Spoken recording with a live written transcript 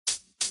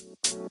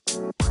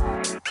All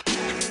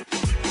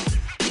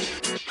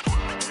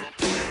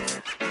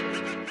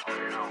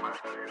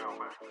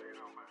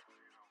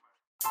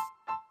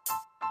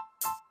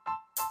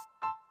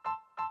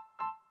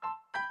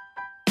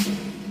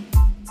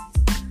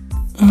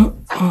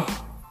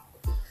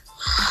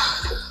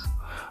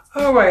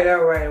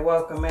right.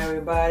 Welcome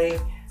everybody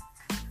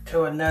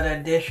to another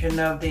edition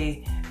of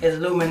the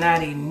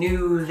Illuminati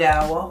News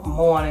Hour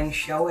morning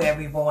show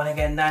every morning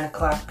at 9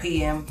 o'clock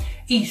p.m.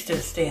 Eastern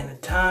Standard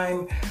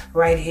Time,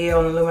 right here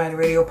on the Illuminati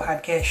Radio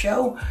Podcast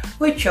Show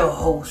with your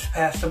host,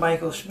 Pastor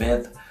Michael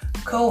Smith,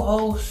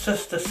 co-host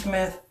Sister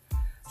Smith,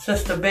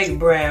 Sister Big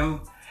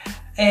Brim,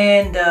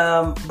 and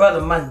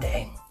Brother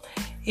Monday.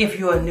 If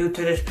you are new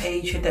to this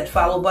page, hit that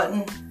follow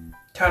button,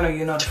 turn on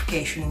your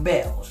notification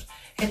bells.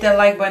 Hit that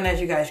like button as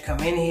you guys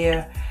come in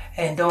here.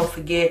 And don't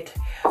forget,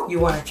 you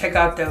want to check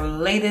out the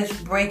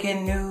latest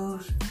breaking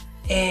news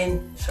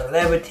in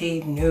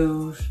celebrity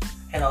news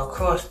and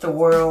across the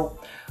world.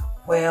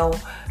 Well,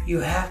 you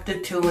have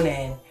to tune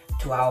in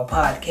to our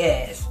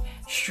podcast,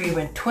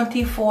 streaming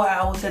 24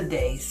 hours a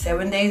day,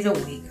 7 days a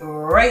week,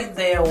 right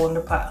there on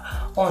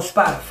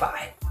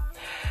Spotify.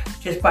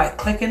 Just by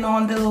clicking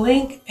on the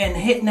link and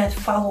hitting that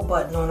follow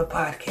button on the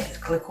podcast.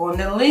 Click on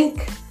the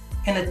link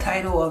and the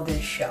title of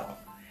this show.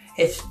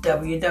 It's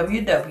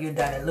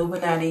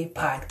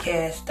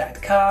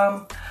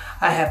www.illuminatipodcast.com.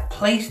 I have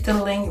placed the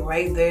link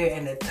right there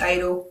in the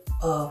title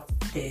of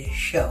this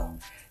show.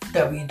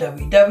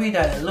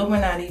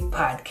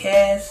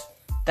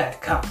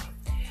 www.illuminatipodcast.com.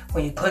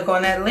 When you click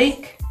on that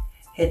link,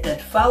 hit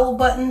that follow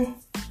button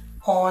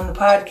on the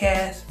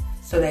podcast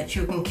so that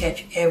you can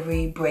catch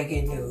every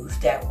breaking news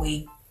that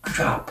we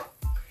drop.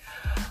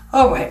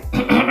 All right.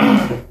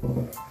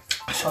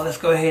 So let's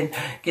go ahead and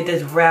get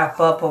this wrap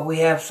up. We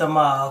have some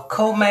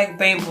Comac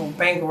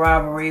bank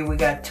robbery. We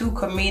got two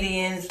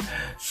comedians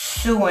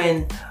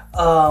suing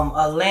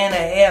Atlanta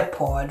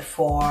airport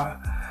for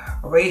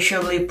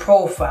racially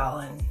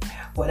profiling,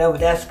 whatever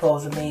that's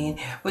supposed to mean.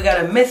 We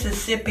got a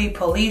Mississippi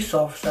police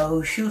officer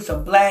who shoots a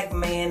black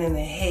man in the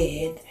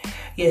head.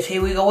 Yes,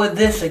 here we go with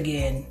this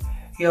again.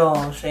 You know what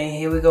I'm saying?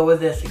 Here we go with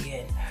this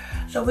again.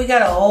 So we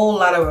got a whole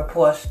lot of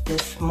reports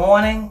this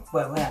morning.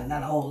 Well,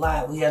 not a whole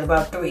lot. We got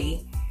about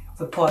 3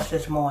 reports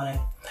this morning.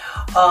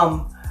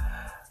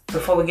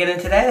 Before we get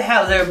into that,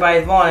 how's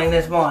everybody's morning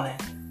this morning?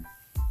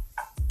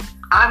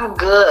 I'm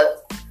good.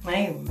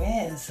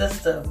 Amen.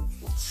 Sister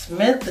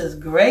Smith is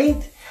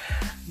great.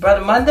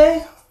 Brother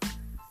Monday?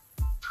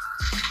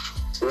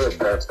 Good,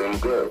 Pastor. I'm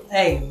good.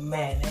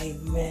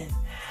 Amen.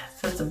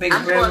 Sister Big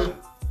Brim.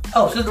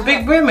 Sister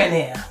Big Brim in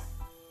here.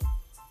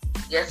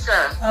 Yes,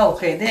 sir.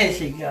 Okay, there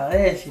she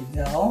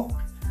go.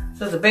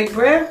 Sister Big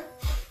Brim?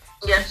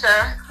 Yes,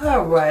 sir.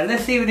 All right,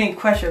 let's see if any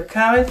questions or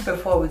comments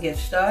before we get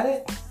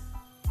started.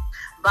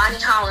 Bonnie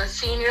Holland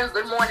Sr.,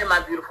 good morning,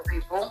 my beautiful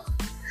people.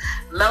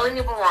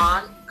 Melanie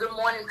Baron, good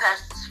morning,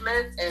 Pastor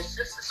Smith and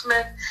Sister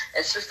Smith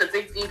and Sister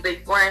Big D,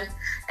 Big Bren,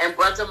 and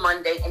Brother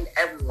Monday and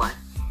everyone.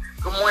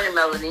 Good morning,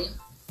 Melanie.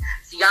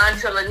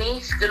 Deandra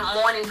Lanice, good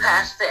morning,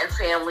 Pastor and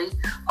family.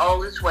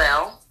 All is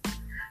well.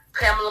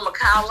 Pamela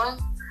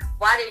McCallum,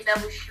 why they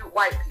never shoot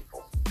white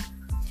people?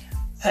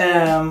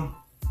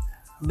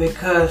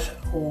 Because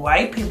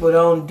white people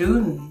don't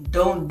do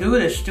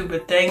the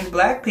stupid things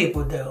black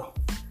people do.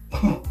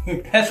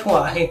 That's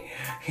why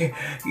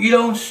you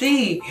don't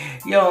see,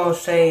 you know what I'm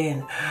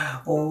saying,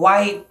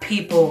 white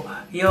people,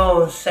 you know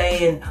what I'm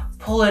saying,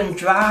 pulling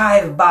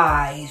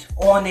drive-bys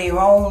on their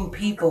own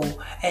people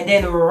and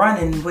then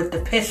running with the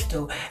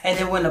pistol. And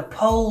then when the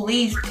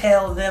police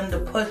tell them to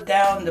put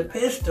down the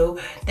pistol,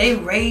 they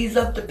raise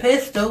up the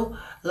pistol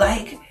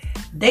like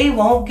they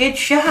won't get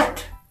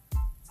shot.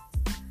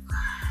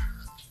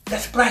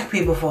 That's black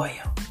people for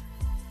you.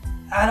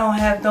 I don't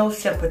have no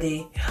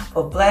sympathy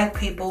for black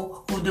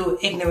people who do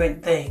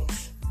ignorant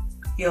things.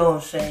 You know what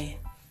I'm saying?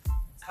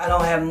 I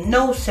don't have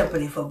no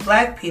sympathy for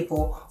black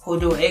people who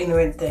do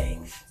ignorant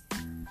things.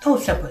 No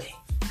sympathy.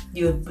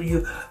 You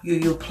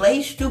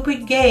play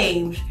stupid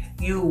games,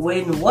 you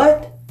win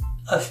what?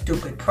 A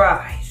stupid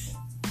prize.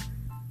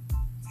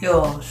 You know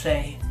what I'm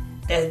saying?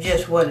 That's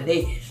just what it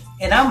is.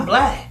 And I'm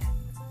black.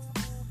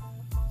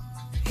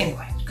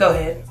 Anyway, go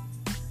ahead.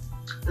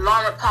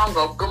 Laura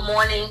Pongo, good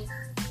morning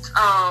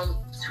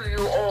to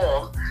you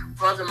all,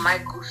 Brother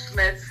Michael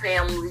Smith,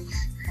 families,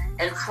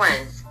 and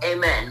friends.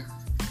 Amen.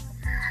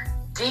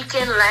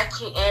 Deacon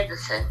Lackey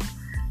Anderson,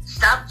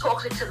 stop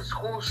talking to the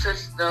school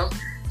system.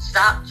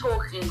 Stop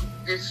talking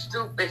this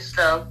stupid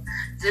stuff.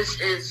 This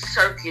is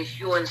circus.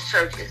 You're in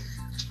circus.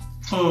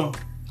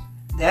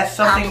 That's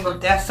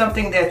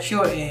something that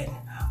you're in.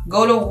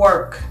 Go to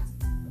work.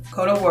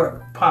 Pongo.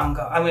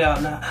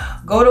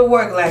 Go to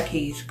work,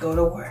 lackeys. Go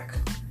to work.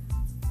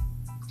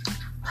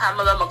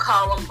 Pamela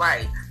McCollum,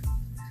 right.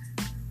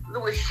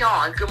 Louis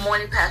Sean, good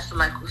morning, Pastor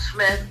Michael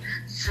Smith,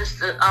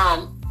 Sister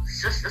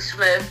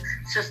Smith,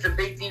 Sister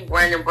Big D,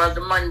 Brandon,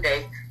 Brother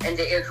Monday, and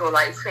the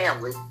Israelite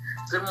family.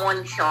 Good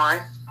morning,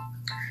 Sean.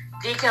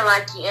 Deacon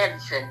Lackey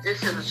Anderson,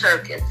 this is a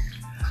circus.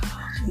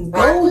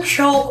 Go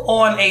choke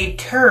on a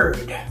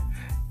turd.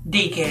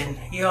 Deacon,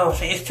 you know what I'm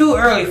saying? It's too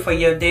early for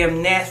your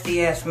damn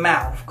nasty ass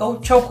mouth. Go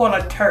choke on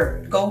a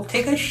turd. Go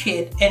take a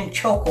shit and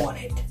choke on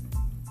it.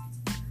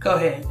 Go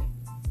ahead.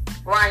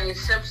 Ryan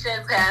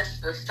Simpson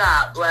passed the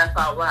stop. Laugh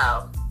out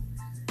loud.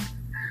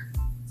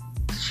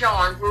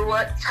 Sean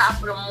Brewer, top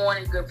of the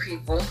morning, good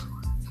people.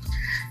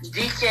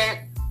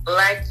 Deacon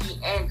Lackey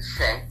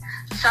Anderson,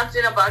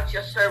 something about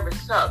your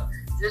service up.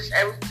 This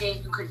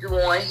everything you can do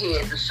on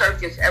here. The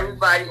circus,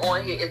 everybody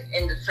on here is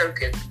in the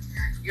circus.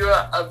 You're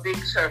a big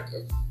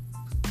circus.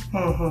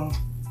 Mm-hmm.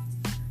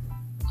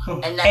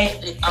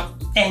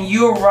 And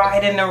you're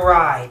riding the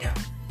ride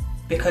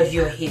because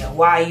you're here.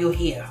 Why are you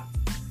here?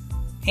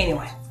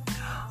 Anyway.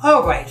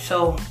 Alright,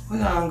 so we're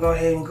going to go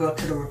ahead and go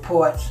to the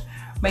reports.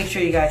 Make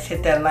sure you guys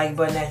hit that like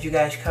button as you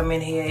guys come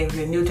in here. If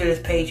you're new to this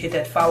page, hit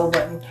that follow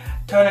button.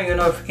 Turn on your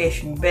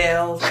notification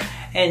bells.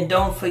 And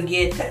don't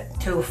forget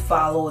to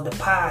follow the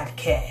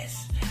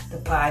podcast. The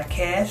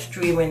podcast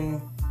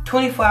streaming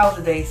 24 hours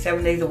a day,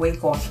 7 days a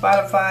week on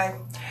Spotify.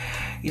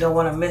 You don't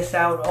want to miss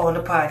out on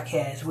the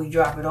podcast. We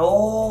drop it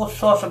all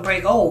sorts of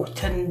break. Oh,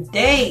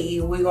 today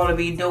we're going to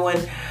be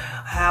doing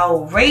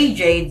how Ray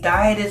J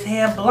dyed his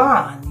hair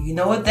blonde. You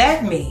know what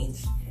that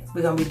means.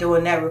 We're going to be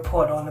doing that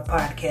report on the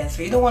podcast.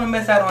 So you don't want to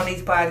miss out on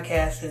these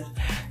podcasts,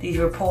 these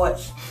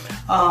reports.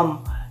 The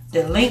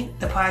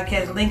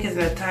podcast link is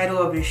in the title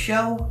of the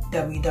show,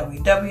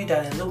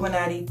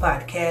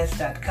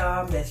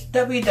 www.illuminatipodcast.com. That's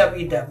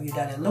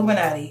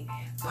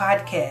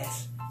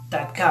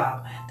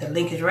www.illuminatipodcast.com. The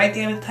link is right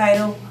there in the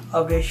title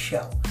of this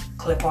show.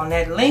 Click on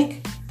that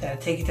link.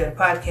 That'll take you to the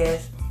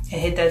podcast and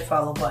hit that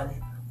follow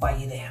button while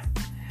you're there.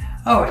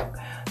 Alright,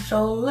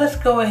 so let's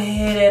go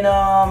ahead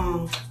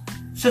and,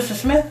 Sister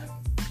Smith?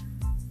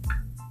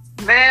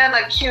 Man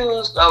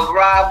accused of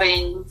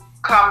robbing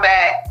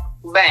Comac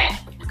Bank.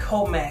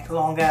 Comac,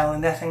 Long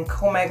Island. That's in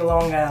Comac,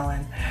 Long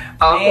Island.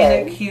 Okay.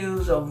 Man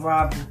accused of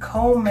robbing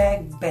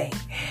Comac Bank.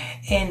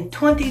 In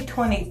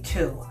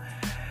 2022,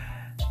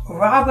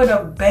 robbing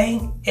a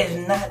bank is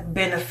not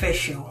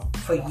beneficial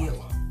for you.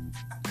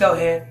 Go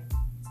ahead.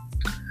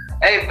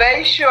 A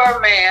Bayshore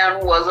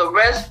man was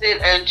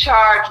arrested and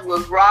charged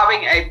with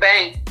robbing a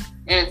bank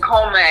in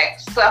Comac,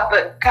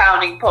 Suffolk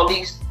County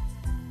Police.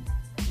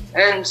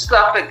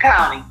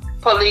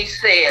 Police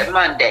said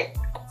Monday.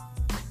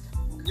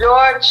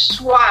 George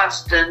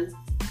Swanston,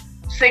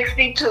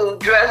 62,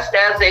 dressed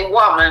as a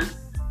woman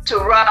to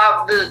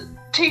rob the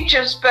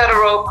Teachers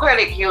Federal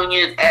Credit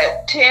Union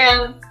at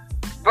 10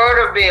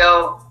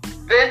 Ventaville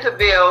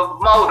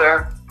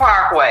Motor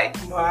Parkway.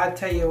 Well, I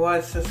tell you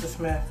what, Sister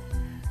Smith,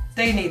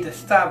 they need to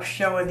stop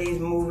showing these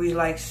movies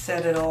like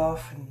Set It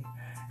Off and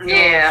you know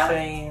what I'm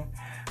saying,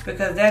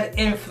 because that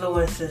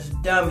influences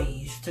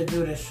dummies to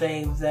do the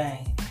same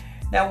thing.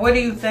 Now, where do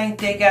you think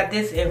they got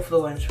this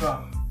influence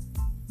from?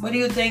 Where do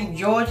you think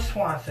George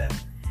Swanson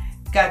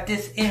got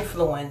this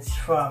influence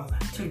from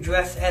to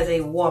dress as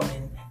a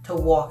woman to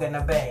walk in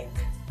a bank?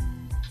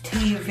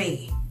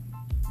 TV.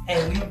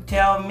 And you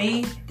tell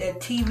me that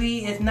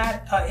TV is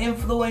not an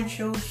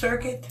influential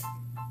circuit?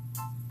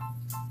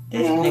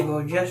 This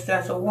nigga was just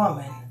as a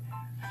woman.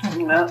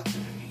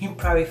 You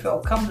probably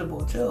felt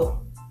comfortable too.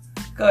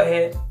 Go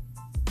ahead.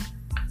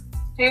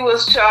 He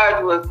was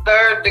charged with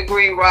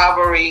third-degree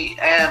robbery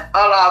and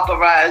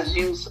unauthorized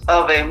use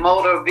of a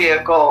motor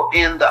vehicle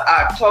in the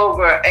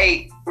October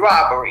 8th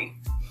robbery.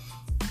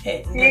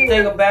 The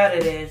thing about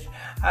it is,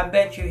 I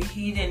bet you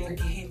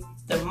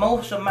the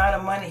most amount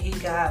of money he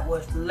got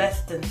was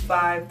less than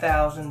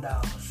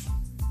 $5,000.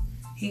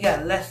 He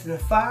got less than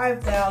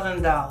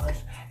 $5,000,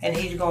 and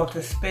he's going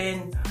to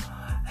spend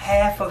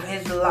half of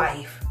his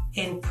life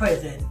in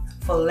prison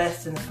for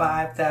less than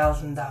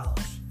 $5,000.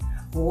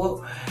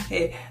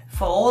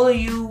 For all of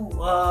you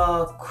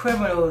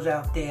criminals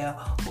out there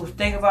who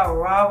think about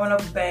robbing a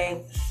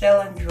bank,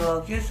 selling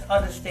drugs, just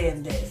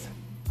understand this.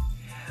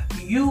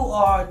 You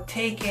are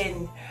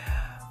taking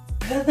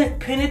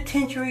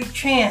penitentiary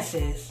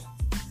chances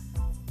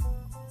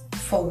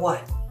for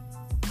what?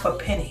 For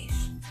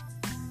pennies.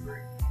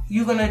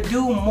 You're going to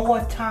do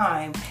more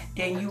time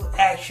than you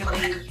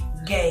actually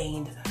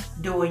gained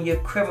doing your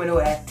criminal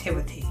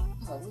activity.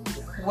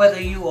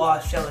 Whether you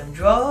are selling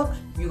drugs,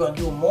 you're going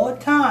to do more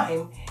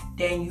time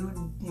than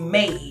you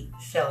made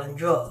selling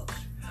drugs.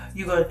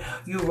 You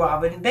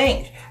robbing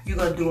banks. You're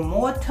going to do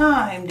more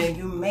time than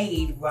you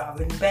made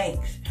robbing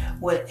banks.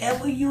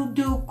 Whatever you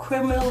do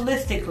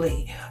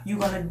criminalistically, you're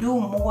going to do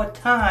more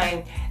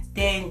time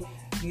than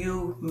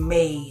you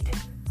made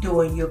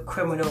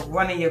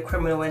running your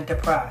criminal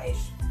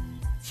enterprise.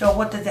 So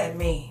what does that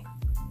mean?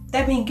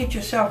 That means get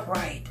yourself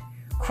right.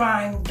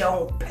 Crime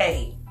don't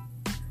pay.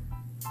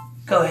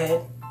 Go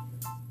ahead.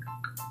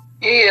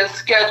 He is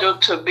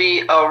scheduled to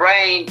be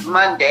arraigned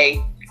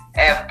Monday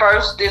at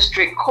 1st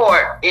District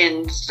Court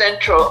in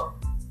Central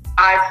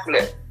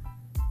Islip.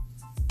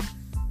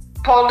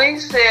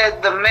 Police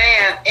said the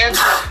man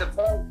entered the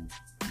bank.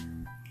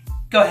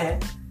 Go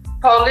ahead.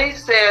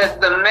 Police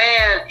said the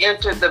man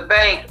entered the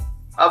bank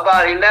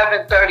about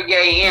 11:30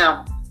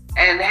 a.m.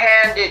 and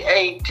handed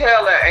a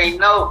teller a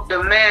note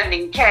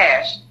demanding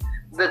cash.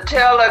 The The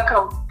teller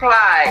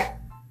complied,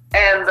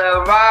 and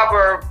the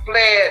robber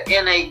fled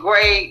in a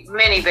gray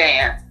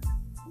minivan.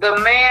 The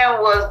man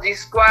was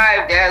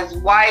described as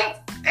white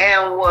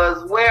and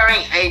was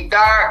wearing a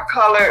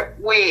dark-colored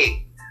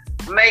wig,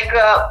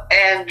 makeup,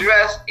 and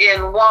dressed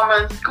in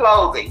woman's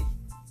clothing.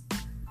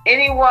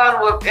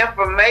 Anyone with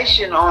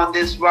information on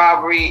this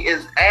robbery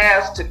is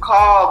asked to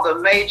call the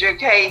Major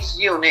Case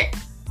Unit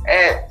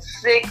at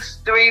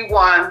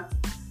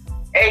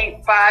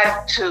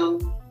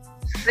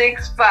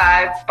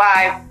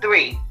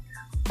 631-852-6553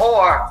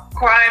 or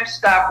Crime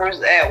Stoppers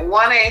at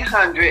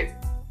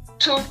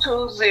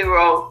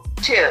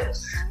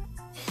 1-800-220-TIPS.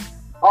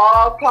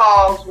 All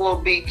calls will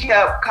be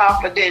kept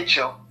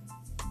confidential.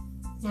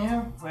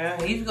 Yeah,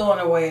 well, he's going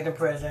away to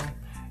prison.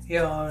 You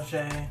know what I'm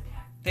saying?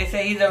 They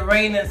say he's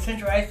arraigned in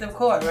Central Islip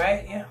Court,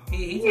 right?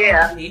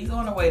 Yeah, he's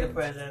going away to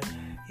prison.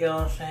 You know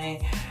what I'm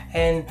saying?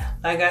 And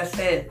like I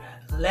said,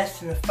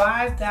 less than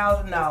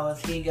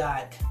 $5,000 he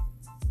got.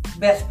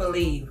 Best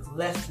believe,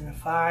 less than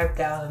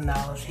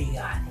 $5,000 he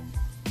got.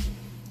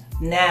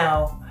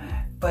 Now,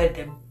 but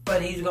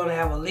he's going to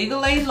have a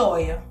legal aid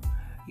lawyer.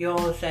 You know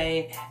what I'm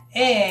saying?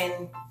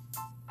 And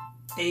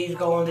he's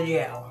going to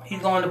jail.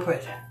 He's going to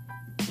prison.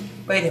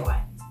 But anyway,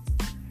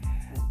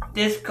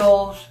 this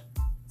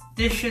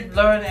should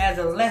learn as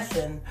a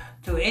lesson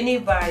to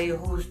anybody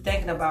who's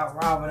thinking about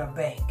robbing a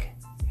bank.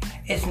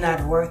 It's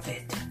not worth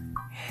it.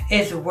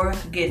 It's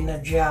worth getting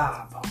a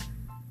job.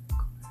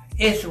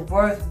 It's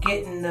worth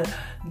getting to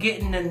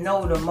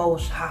know the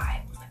Most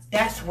High.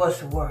 That's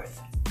what's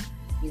worth.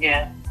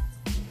 Yeah.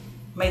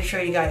 Make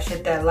sure you guys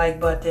hit that like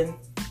button.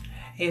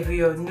 If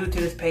you're new to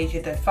this page,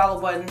 hit that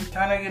follow button.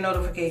 Turn on your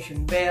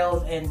notification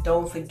bells. And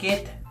don't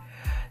forget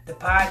the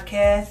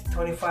podcast,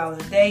 24 hours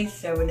a day,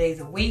 7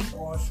 days a week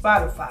on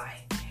Spotify.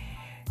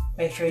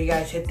 Make sure you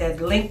guys hit that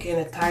link in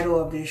the title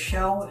of this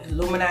show,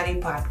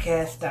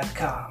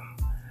 IlluminatiPodcast.com.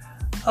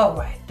 All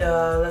right,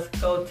 let's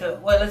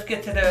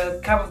get to the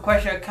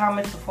question or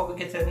comments before we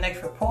get to the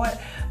next report.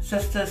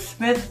 Sister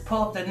Smith,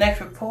 pull up the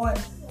next report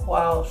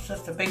while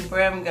Sister Big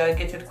Brim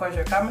get to the question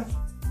or comments.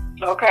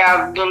 Okay,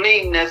 I'm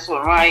deleting this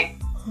one, right?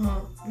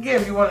 Yeah,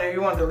 if you want to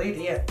delete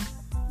it,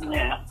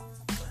 yeah.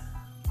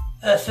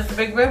 Yeah. Sister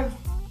Big Brim?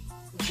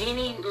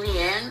 Jeannie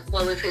Leanne,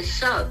 well, if it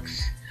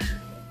sucks,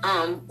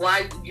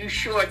 why you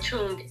sure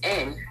tuned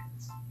in?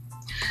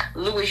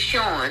 Louis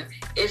Sean,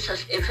 if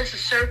it's a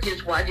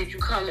circus, why did you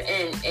come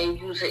in and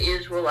use an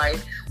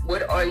Israelite?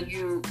 What are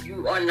you?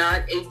 You are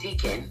not a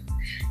deacon.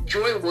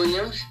 Joy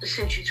Williams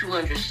sent you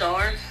 200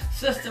 stars.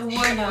 Sister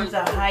Williams,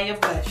 a higher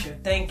bless you.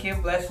 Thank you.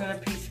 Blessing and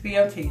peace be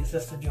unto you,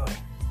 Sister Joy.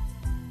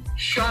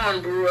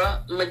 Sean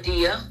Brewer,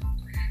 Medea.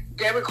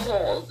 Derek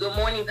Hall, good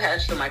morning,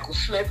 Pastor Michael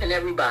Smith and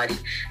everybody,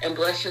 and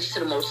blessings to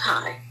the Most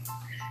High.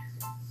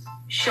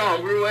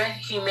 Sean Brewer,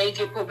 he may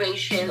get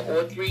probation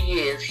or 3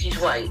 years. He's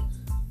white.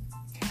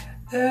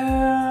 You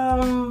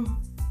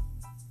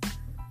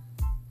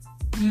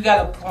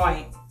got a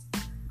point.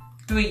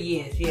 3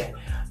 years, yeah.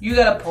 You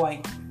got a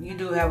point. You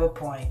do have a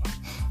point.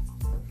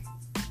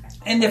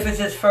 And if it's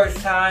his first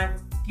time,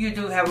 you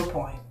do have a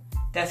point.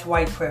 That's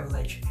white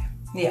privilege.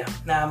 Yeah,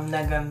 now I'm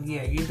not gonna,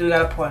 yeah, you do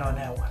got a point on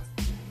that one.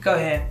 Go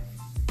ahead.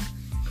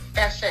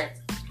 That's it.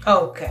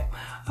 Okay.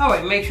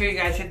 Alright, make sure you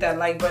guys hit that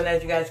like button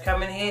as you guys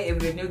come in here.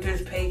 If you're new to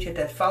this page, hit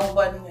that follow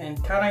button and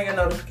turn on your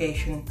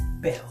notification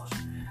bells.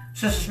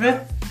 Sister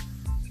Smith?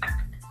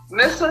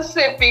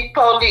 Mississippi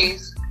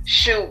police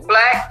shoot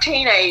black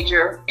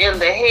teenager in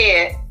the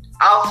head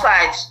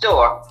outside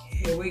store.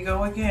 Here we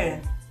go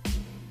again.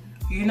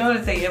 You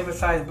notice they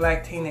emphasize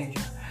black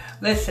teenager.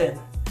 Listen,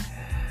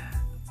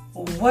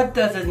 what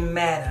does it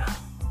matter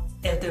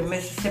if the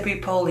Mississippi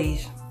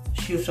police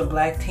shoots a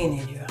black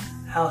teenager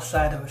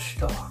outside of a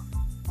store?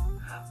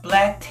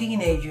 Black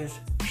teenagers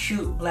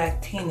shoot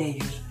black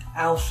teenagers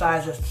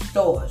outside of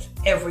stores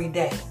every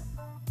day.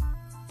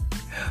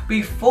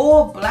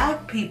 Before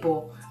black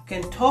people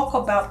can talk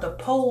about the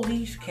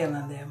police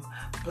killing them,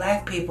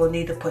 black people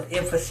need to put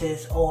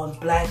emphasis on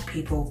black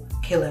people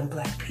killing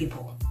black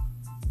people.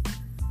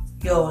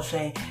 You know what I'm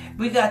saying?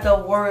 We got to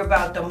worry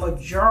about the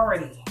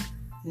majority,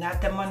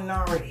 not the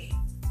minority.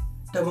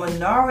 The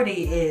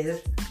minority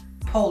is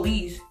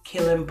police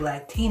killing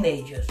black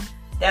teenagers.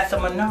 That's a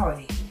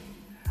minority.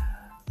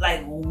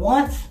 Like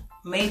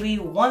maybe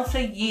once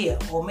a year,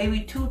 or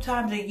maybe 2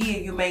 times a year,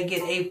 you may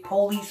get a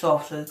police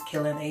officer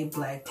killing a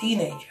black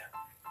teenager.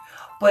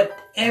 But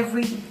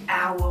every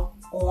hour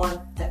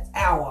on the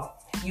hour,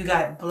 you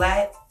got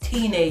black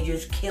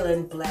teenagers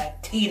killing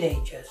black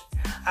teenagers.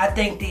 I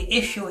think the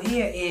issue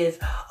here is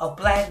a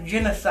black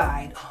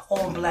genocide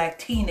on black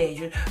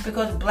teenagers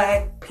because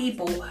black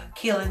people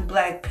killing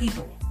black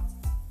people.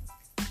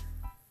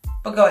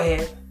 But go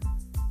ahead.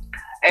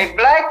 A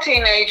black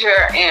teenager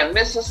in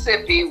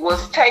Mississippi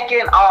was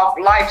taken off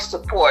life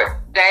support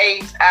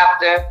days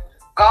after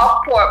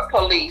Gulfport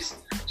police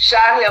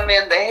shot him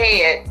in the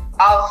head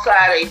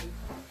outside a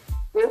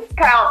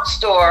discount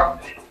store,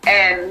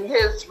 and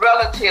his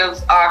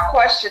relatives are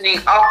questioning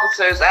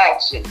officers'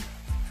 action.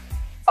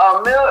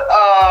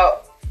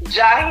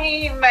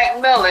 Jaheem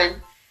McMillan,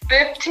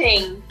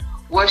 15,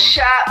 was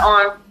shot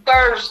on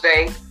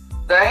Thursday.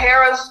 The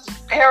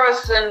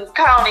Harrison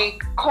County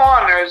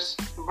coroner's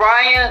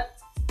Brian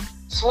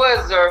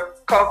Switzer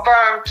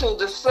confirmed to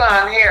the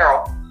Sun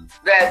Herald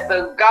that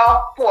the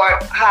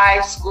Gulfport High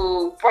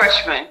School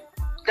freshman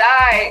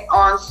died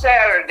on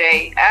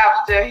Saturday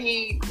after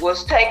he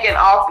was taken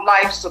off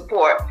life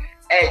support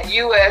at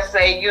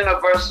USA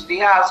University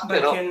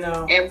Hospital. But you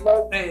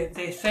know,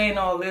 they saying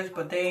all this,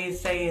 but they ain't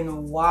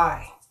saying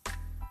why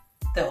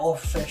the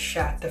officer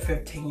shot the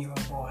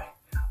 15-year-old boy.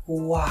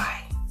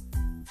 Why?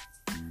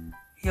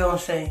 You know what I'm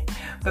saying?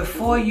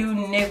 Before you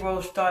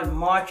Negroes start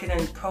marching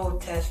and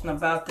protesting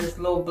about this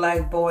little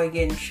black boy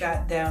getting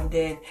shot down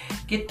dead,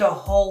 get the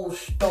whole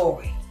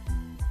story.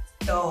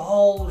 The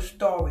whole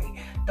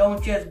story.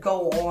 Don't just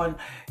go on,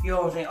 you know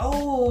what I'm saying,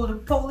 oh, the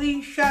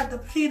police shot the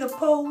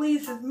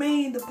police is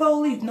mean, the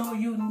police. No,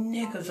 you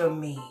niggas are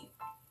mean.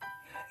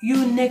 You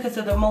niggas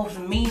are the most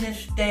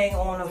meanest thing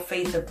on the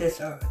face of this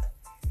earth.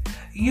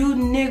 You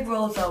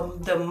Negroes are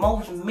the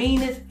most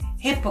meanest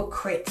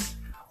hypocrites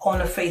on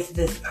the face of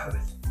this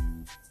earth.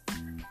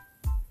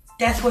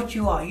 That's what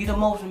you are. You're the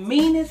most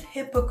meanest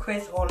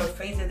hypocrites on the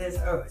face of this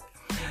earth.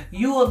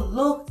 You will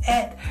look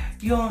at,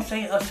 you know what I'm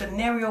saying, a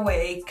scenario where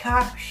a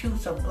cop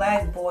shoots a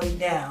black boy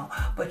down,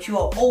 but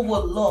you'll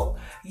overlook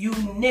you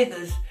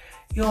niggas,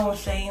 you know what I'm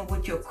saying,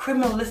 with your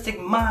criminalistic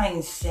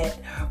mindset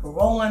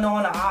rolling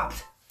on the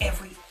ops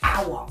every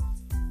hour.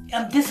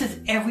 And this is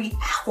every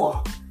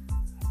hour.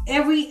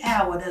 Every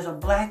hour there's a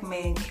black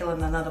man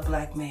killing another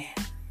black man.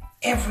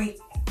 Every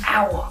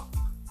hour.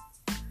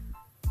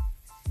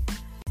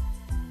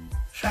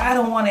 So I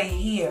don't want to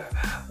hear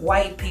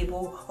white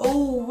people,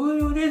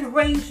 oh, this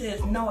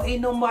racist. No,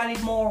 ain't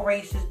nobody more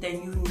racist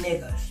than you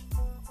niggas.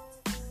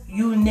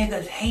 You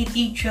niggas hate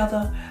each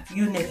other.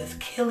 You niggas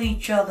kill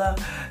each other.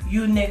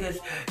 You niggas,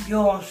 you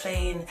know what I'm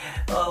saying,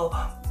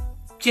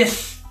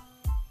 just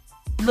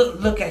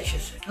look at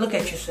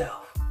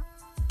yourself.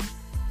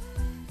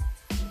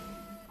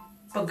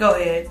 But go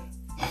ahead.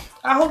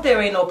 I hope there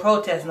ain't no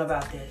protesting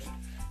about this.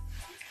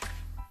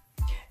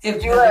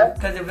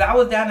 Because if I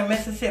was down in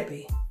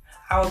Mississippi,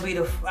 I would be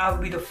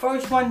the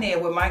first one there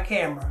with my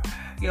camera.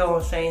 You know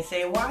what I'm saying?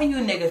 Saying, why are you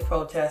niggas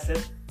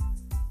protesting?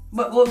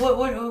 But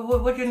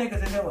what you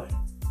niggas are doing?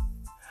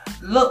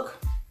 Look,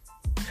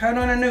 turn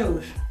on the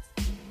news.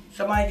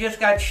 Somebody just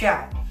got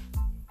shot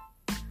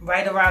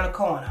right around the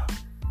corner.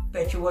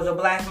 Bet you was a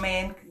black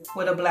man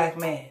with a black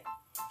man.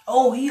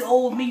 Oh, he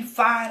owed me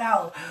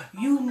 $5.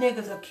 You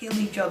niggas will kill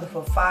each other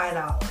for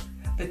 $5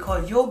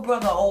 because your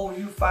brother owes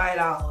you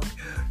 $5.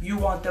 You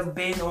want to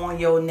bend on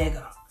your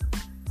nigga.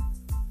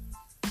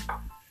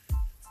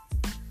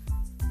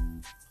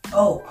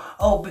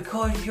 Oh,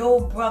 because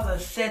your brother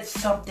said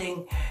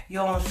something, you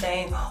know what I'm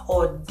saying,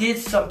 or did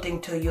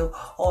something to you,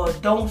 or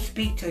don't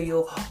speak to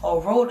you,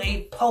 or wrote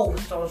a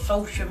post on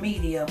social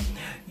media,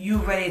 you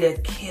ready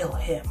to kill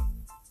him.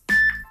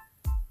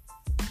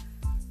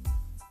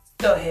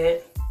 Go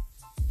ahead.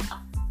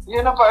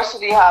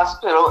 University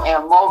Hospital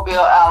in Mobile,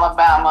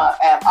 Alabama,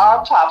 an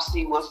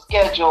autopsy was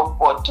scheduled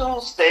for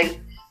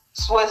Tuesday,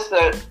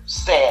 Switzer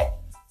said.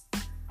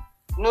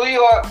 New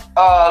York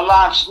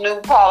launched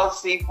new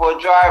policy for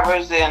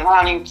drivers in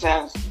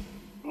Huntington's.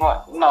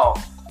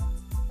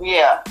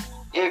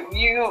 If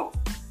you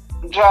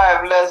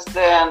drive less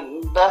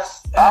than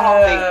I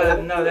don't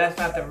think. No, that's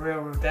not the real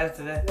route. That's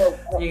okay.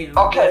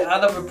 There's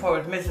other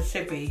reports,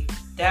 Mississippi.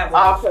 That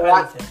was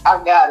okay.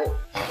 I got it.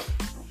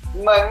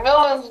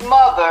 McMillan's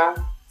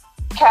mother,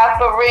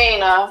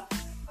 Katharina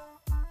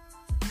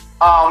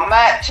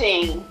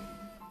Matin,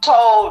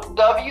 told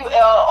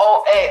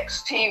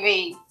WLOX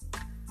TV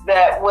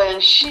that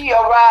when she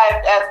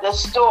arrived at the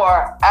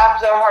store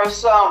after her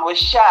son was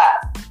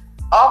shot,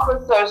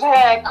 officers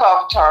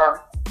handcuffed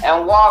her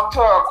and walked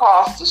her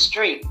across the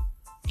street.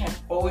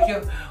 What was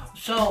your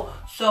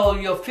so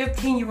your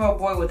 15-year-old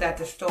boy was at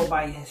the store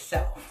by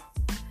himself?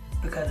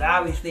 Because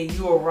obviously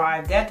you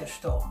arrived at the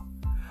store.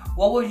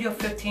 What was your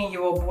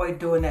 15-year-old boy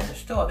doing at the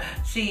store?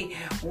 See,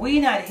 we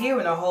not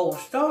hearing the whole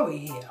story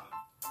here.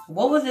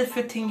 What was this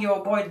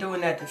 15-year-old boy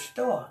doing at the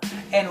store?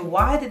 And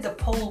why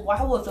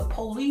was the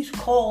police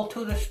called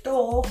to the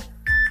store?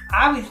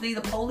 Obviously,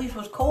 the police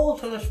was called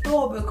to the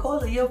store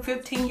because of your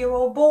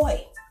 15-year-old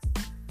boy.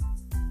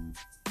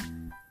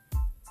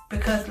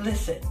 Because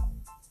listen,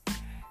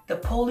 the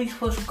police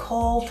was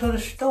called to the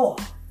store.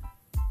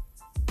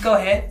 Go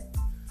ahead.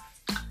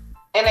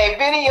 In a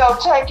video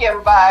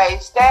taken by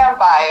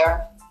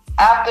Standbyer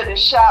after the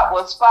shot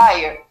was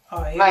fired,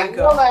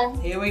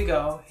 Here we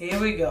go.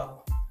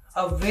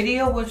 A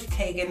video was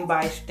taken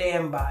by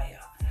Standbyer.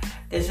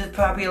 This is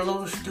probably a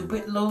little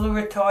stupid, little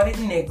retarded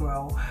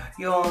Negro,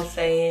 you know what I'm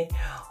saying,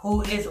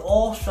 who is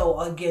also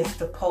against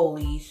the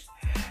police,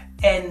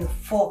 and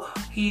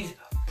he's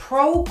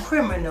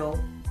pro-criminal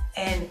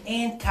and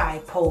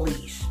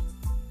anti-police.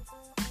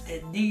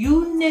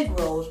 You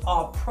Negroes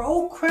are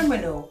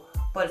pro-criminal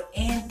but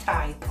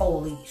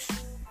anti-police.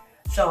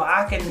 So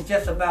I can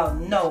just about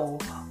know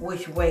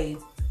which way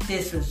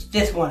this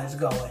one is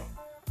going.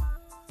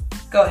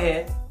 Go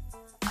ahead.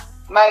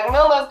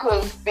 McMillan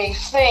could be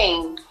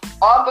seen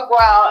on the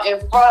ground in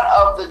front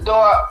of the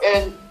door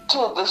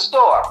into the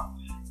store.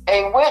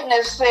 A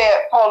witness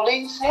said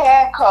police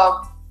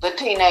handcuffed the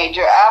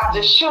teenager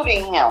after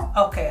shooting him.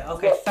 Okay,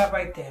 stop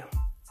right there.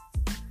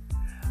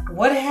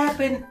 What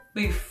happened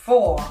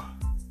before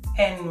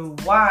and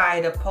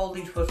why the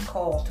police was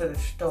called to the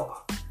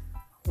store?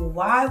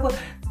 Why would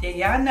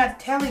y'all not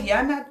telling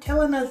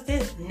us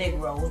this,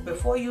 Negroes,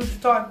 before you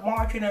start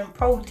marching and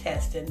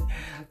protesting?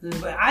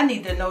 I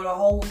need to know the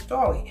whole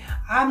story.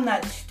 I'm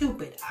not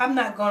stupid. I'm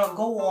not gonna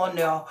go on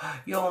there,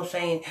 you know what I'm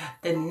saying,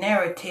 the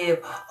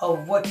narrative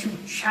of what you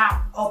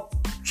chop up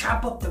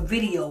the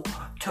video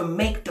to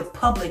make the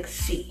public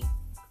see.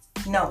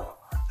 No,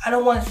 I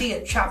don't want to see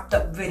a chopped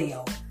up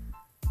video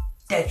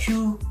that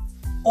you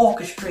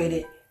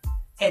orchestrated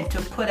and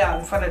to put out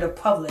in front of the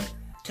public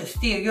to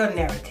steer your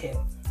narrative.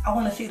 I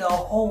want to see the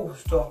whole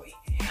story.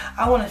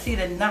 I want to see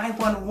the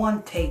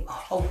 911 tape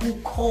of who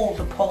called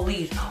the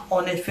police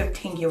on this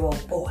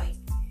 15-year-old boy.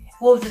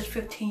 What was this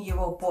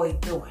 15-year-old boy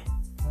doing?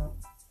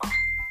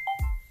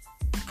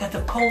 Because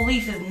the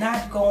police is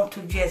not going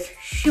to just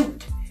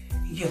shoot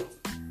you.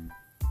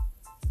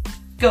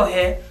 Go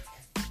ahead.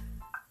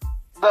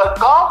 The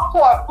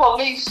Gulfport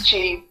police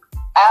chief,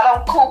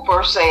 Adam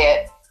Cooper,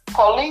 said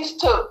police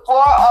took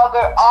 4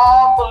 other,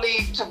 all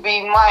believed to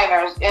be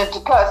minors, into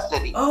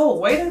custody. Oh,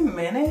 wait a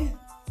minute.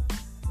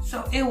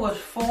 So it was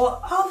 4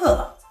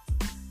 other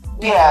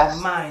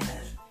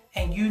minors.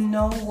 And you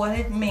know what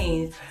it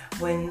means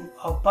when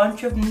a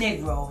bunch of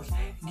Negroes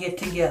get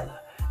together.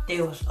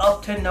 They was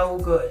up to no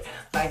good.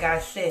 Like I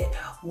said,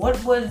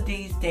 what was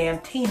these damn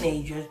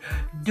teenagers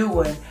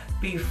doing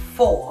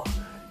before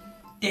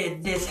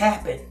this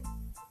happened?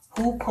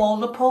 Who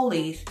called the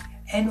police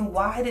and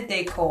why did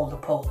they call the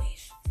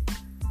police?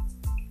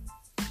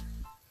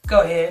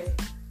 Go ahead.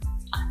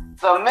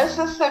 The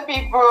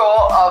Mississippi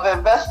Bureau of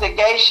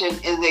Investigation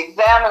is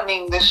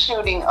examining the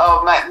shooting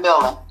of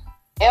McMillan.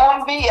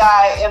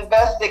 MBI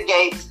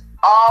investigates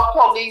all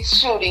police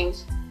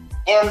shootings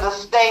in the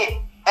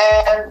state,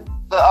 and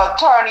the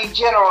Attorney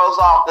General's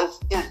office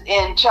is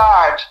in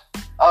charge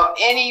of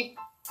any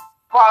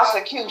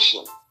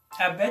prosecution.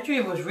 I bet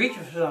you he was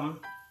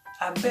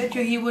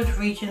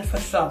reaching for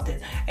something.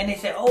 And they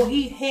said, oh,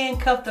 he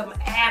handcuffed him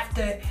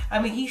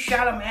he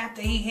shot him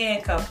after he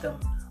handcuffed him.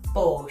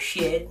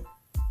 Bullshit.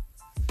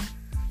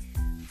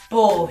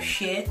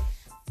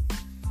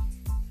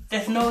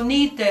 There's no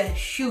need to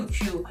shoot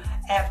you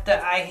after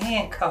I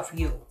handcuff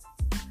you.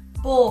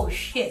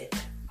 Bullshit.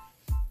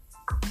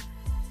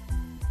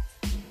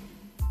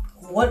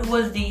 What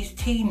was these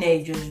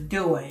teenagers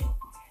doing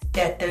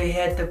that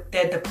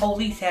the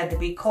police had to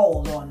be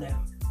called on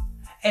them?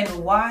 And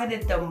why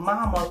did the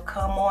mama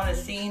come on the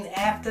scene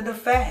after the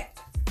fact?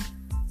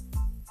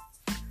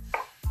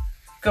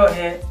 Go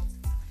ahead.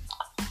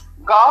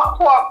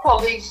 Gulfport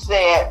police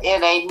said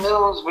in a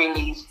news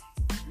release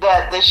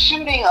that the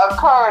shooting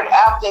occurred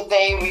after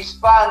they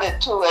responded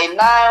to a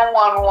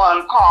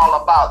 911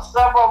 call about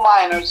several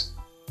minors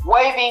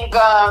waving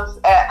guns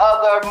at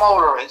other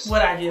motorists.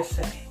 What I just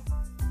say?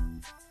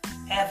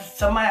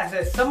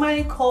 After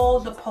somebody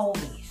called the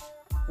police.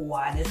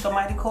 Why did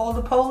somebody call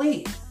the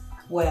police?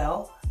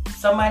 Well,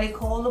 somebody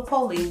called the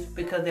police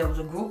because there was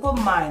a group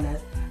of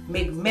minors,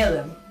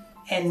 McMillan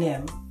and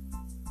them,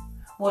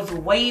 was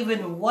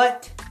waving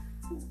what?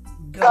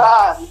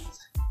 Guns.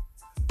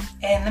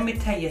 And let me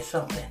tell you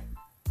something.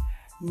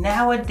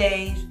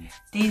 Nowadays,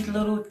 these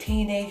little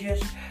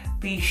teenagers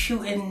be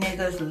shooting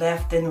niggas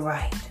left and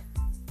right.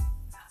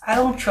 I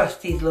don't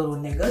trust these little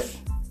niggas.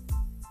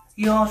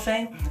 You know what I'm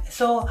saying?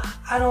 So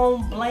I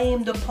don't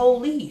blame the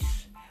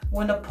police.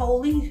 When the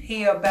police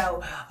hear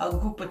about a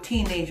group of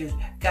teenagers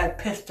got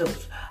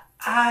pistols,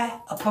 I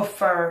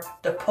prefer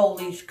the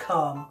police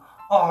come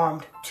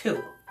armed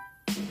too.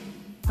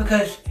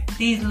 Because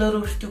these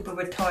little stupid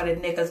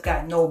retarded niggas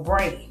got no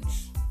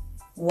brains.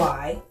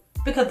 Why?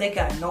 Because they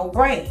got no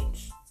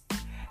brains.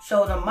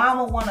 So the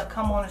mama want to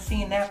come on the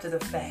scene after the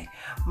fact.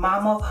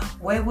 Mama,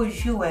 where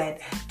was you at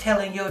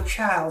telling your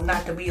child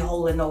not to be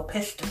holding no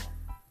pistol?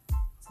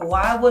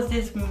 Why was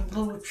this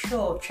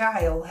little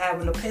child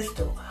having a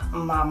pistol,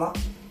 mama?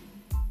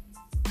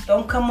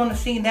 Don't come on the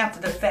scene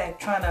after the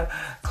fact trying to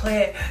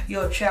clear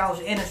your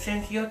child's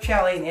innocence. Your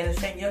child ain't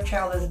innocent. Your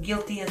child is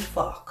guilty as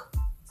fuck.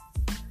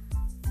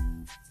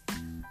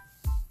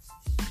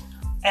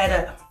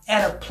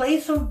 At a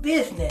place of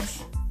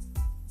business,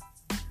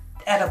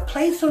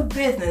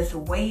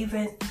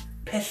 waving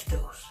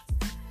pistols.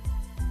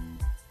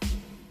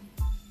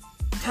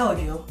 Told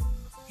you.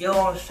 You know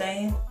what I'm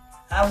saying?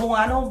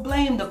 I don't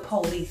blame the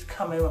police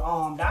coming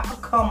armed. I'll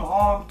come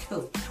armed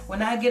too.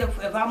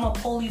 If I'm a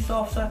police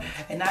officer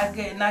and I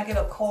get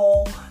a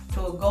call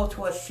to go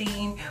to a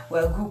scene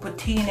where a group of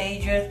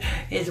teenagers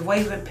is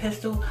waving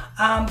pistols,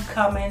 I'm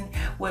coming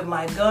with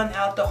my gun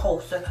out the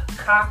holster,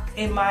 cocked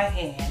in my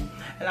hand,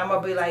 and I'm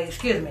gonna be like,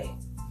 excuse me,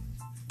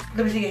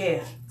 let me see your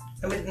hands.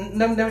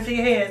 Let me see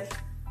your hands.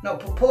 No,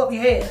 pull up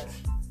your hands.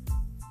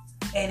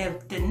 And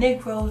if the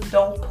Negroes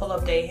don't pull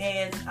up their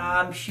hands,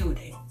 I'm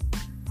shooting.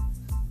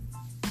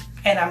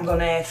 And I'm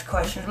gonna ask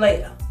questions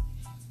later.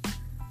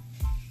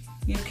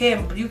 You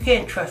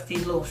can't trust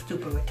these little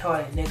stupid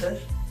retarded niggas.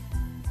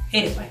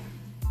 Anyway,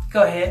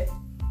 go ahead.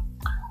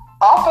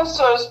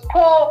 Officers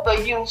pulled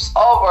the youths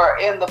over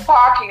in the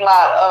parking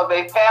lot of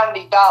a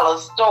Family Dollar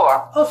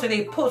store. Oh,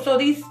 so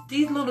these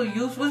little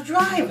youths was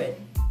driving.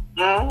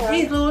 Mm-hmm.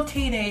 These little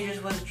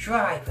teenagers was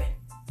driving.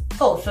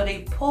 Oh, so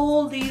they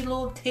pulled these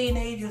little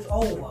teenagers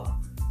over.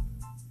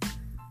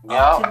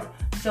 Yep.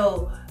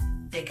 So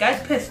they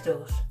got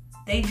pistols.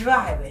 They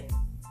driving.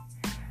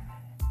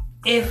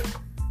 If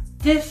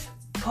this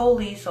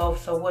police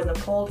officer wouldn't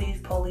have pulled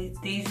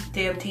these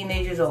damn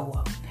teenagers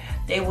over,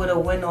 they would have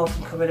went off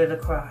and committed a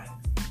crime.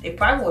 They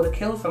probably would have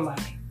killed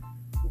somebody.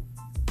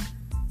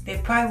 They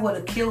probably would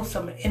have killed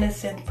some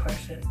innocent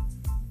person.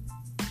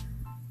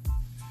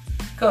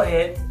 Go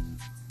ahead.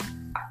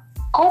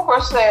 Cooper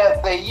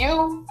said the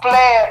youth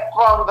fled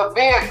from the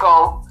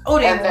vehicle. Oh,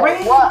 they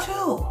ran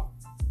too.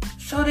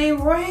 So they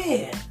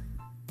ran.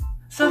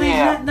 So they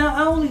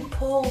not only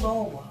pulled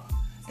over,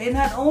 they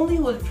not only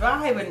was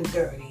driving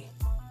dirty.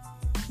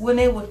 When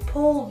they was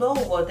pulled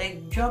over, they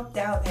jumped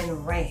out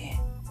and ran.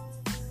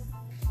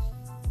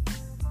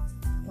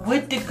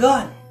 With the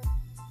gun.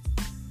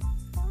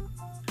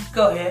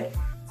 Go ahead.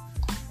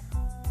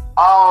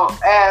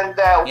 And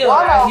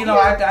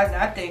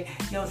I think,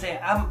 you know what I'm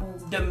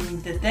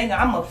saying, the thing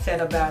I'm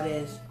upset about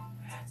is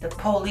the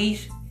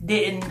police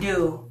didn't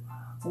do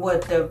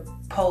what the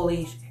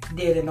police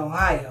did in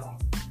Ohio.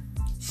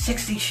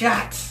 60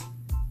 shots.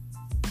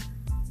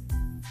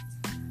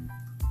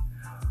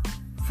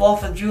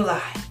 4th of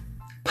July.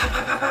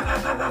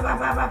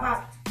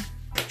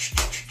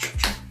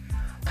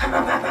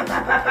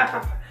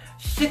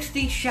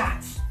 60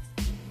 shots.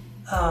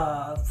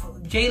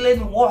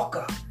 Jalen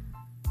Walker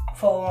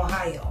for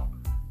Ohio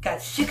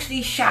got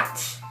 60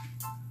 shots.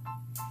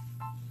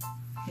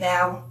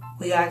 Now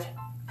we got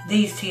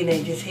these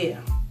teenagers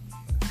here.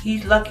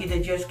 He's lucky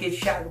to just get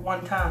shot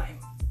one time.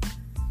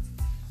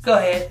 Go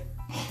ahead.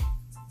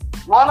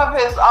 One of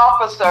his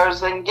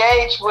officers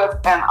engaged with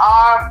an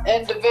armed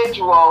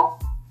individual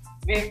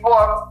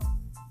before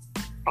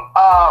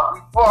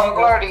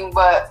flirting,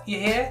 but... You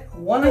hear?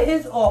 One of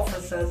his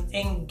officers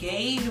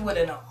engaged with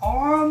an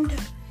armed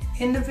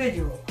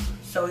individual.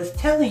 So it's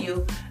telling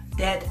you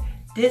that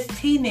this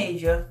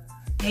teenager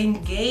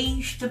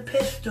engaged the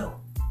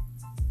pistol.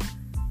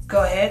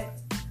 Go ahead.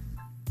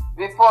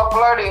 Before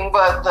flirting,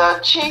 but the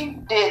chief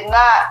did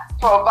not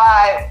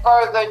provide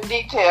further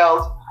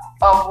details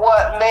of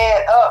what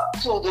led up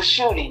to the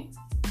shooting.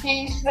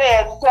 He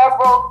said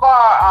several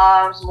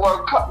firearms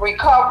were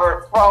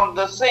recovered from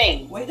the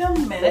scene. Wait a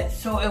minute.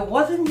 So it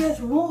wasn't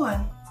just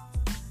one.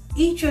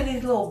 Each of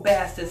these little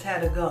bastards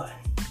had a gun.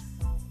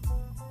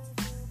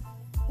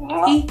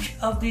 Yeah. Each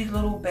of these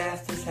little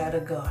bastards had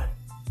a gun.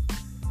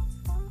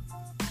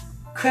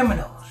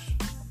 Criminals.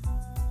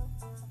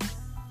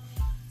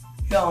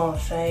 You know what I'm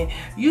saying?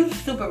 You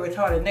stupid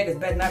retarded niggas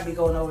better not be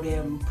going over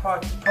there and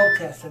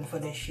protesting for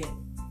this shit.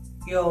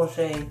 You know what I'm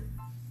saying?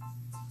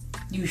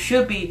 You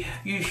should be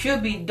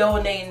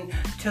donating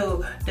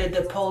to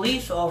the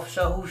police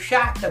officer who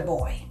shot the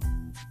boy.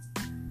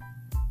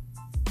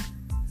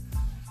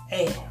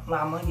 Hey,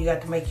 mama, you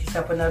got to make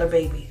yourself another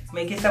baby.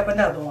 Make yourself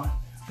another one.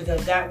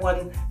 Because that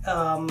one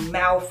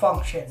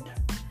malfunctioned.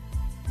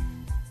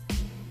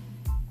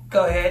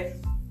 Go ahead.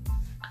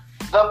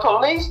 The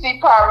police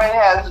department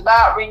has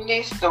not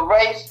released the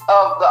race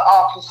of the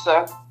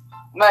officer.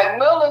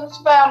 McMillan's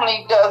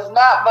family does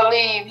not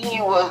believe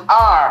he was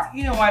armed.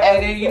 You know why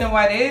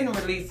they didn't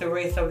release the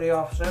race of the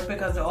officer?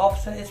 Because the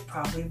officer is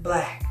probably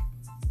black.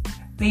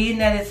 Being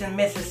that it's in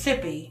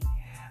Mississippi,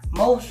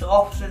 most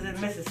officers in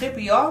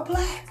Mississippi are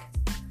black.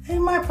 They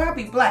might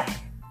probably be black.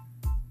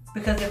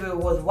 Because if it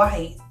was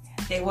white,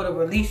 they would have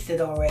released it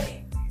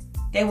already.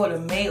 They would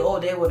have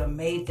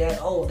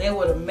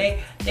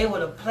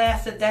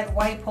plastered that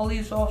white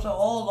police officer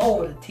all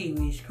over the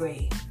TV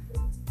screen.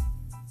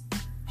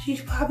 She's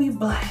probably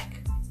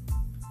black.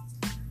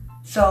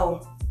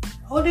 So,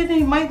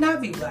 they might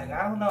not be black.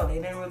 I don't know. They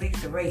didn't release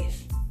the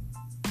race.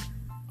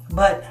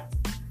 But,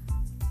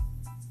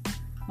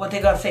 what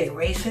they gonna say?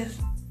 Racist?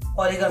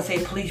 Or they gonna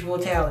say police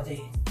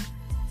brutality?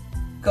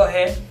 Go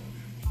ahead.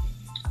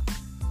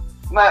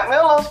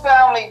 McMillan's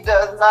family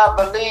does not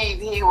believe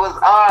he was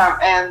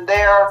armed, and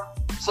their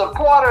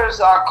supporters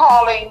are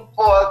calling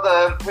for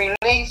the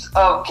release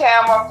of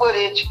camera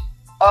footage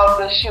of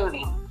the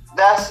shooting.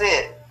 That's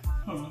it.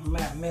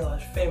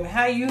 McMillan's family.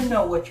 How you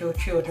know what your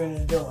children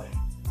is doing?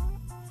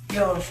 You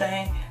know what I'm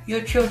saying?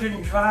 Your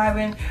children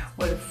driving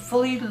with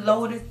fully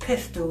loaded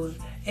pistols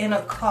in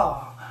a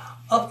car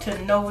up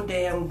to no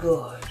damn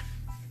good.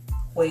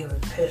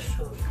 Waving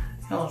pistols.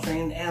 You know what I'm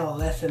saying?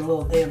 Adolescent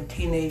little damn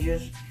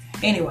teenagers.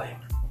 Anyway,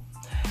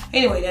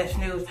 that's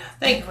news.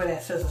 Thank you for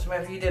that, Sister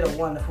Smith. You did a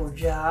wonderful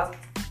job.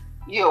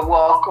 You're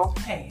welcome.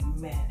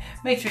 Amen.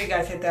 Make sure you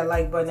guys hit that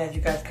like button as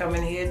you guys come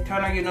in here.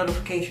 Turn on your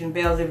notification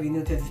bells if you're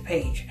new to this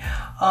page.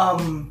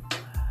 Don't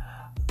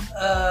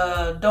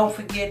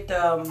forget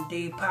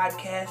the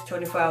podcast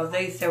 24 hours a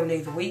day, 7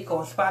 days a week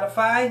on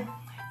Spotify.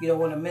 You don't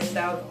want to miss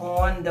out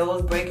on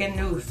those breaking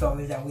news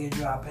stories that we're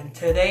dropping.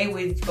 Today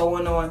we're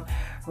going on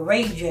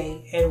Ray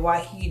J and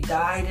why he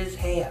dyed his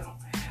hair.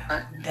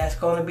 That's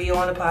going to be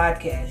on the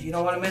podcast. You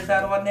don't want to miss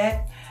out on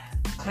that?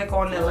 Click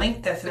on the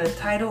link that's in the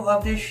title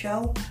of this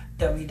show,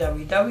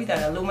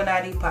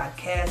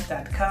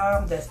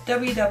 www.illuminatipodcast.com. That's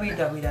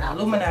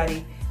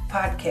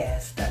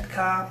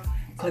www.illuminatipodcast.com.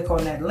 Click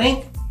on that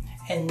link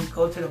and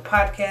go to the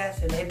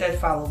podcast and hit that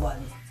follow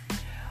button.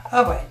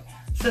 All right.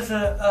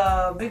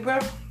 Sister Big Bro?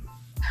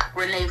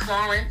 Renee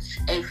Florence,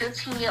 a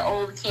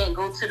 15-year-old can't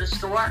go to the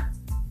store.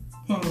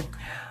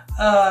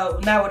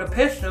 Now with a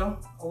pistol,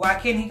 why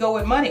can't he go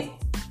with money?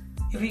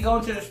 If he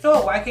going to the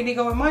store, why can't he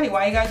go with money?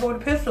 Why you gotta go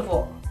with a pistol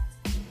for?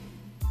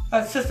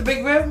 Sister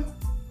Big Rib?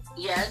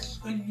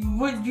 Yes.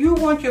 Would you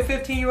want your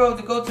 15-year-old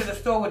to go to the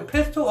store with a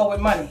pistol or with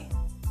money?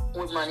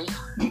 With money.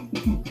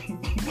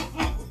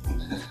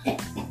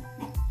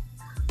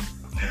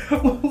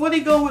 What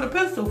he going with a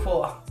pistol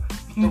for?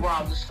 To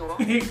rob the store.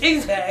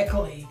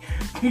 Exactly.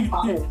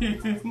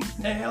 The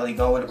hell he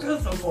going with a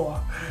pistol for?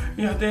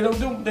 You know, they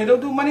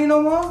don't do money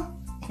no more?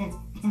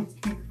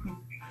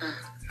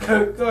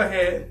 Go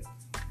ahead.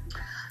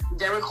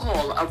 Derek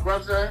Hall, my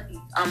brother,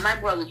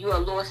 you are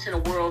lost in a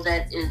world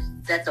that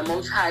the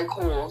Most High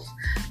calls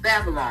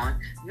Babylon.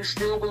 You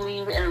still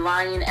believe in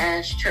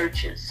lying-ass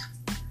churches.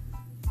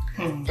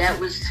 That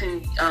was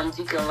to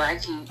Deacon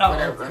Lackey,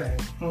 whatever. Okay.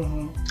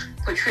 Mm-hmm.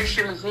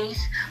 Patricia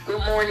McNeese,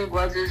 good morning,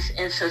 brothers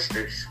and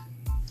sisters.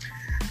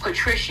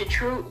 Patricia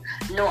True,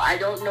 no, I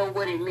don't know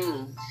what it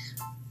means.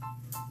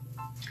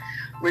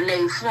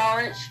 Renee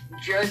Florence,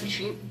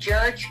 judge,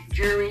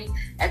 jury,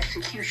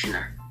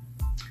 executioner.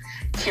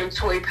 Kim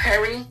Toy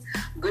Perry,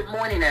 good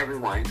morning,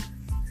 everyone.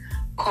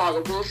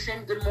 Carla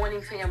Wilson, good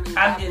morning, family.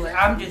 I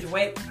was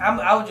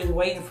just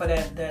waiting for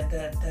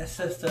that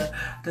sister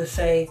to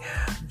say,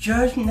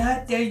 "Judge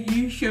not that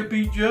you should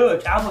be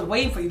judged." I was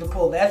waiting for you to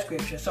pull that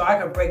scripture so I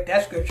can break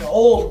that scripture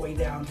all the way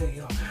down to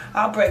you.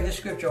 I'll break the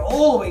scripture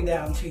all the way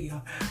down to you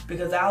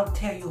because I'll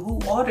tell you who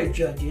are the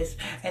judges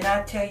and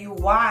I'll tell you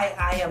why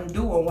I am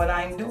doing what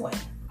I'm doing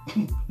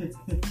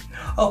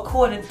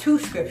according to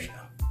scripture.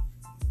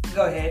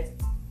 Go ahead.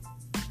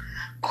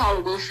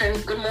 Carla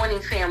Wilson, good morning,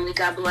 family.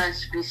 God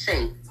bless. Be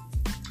safe.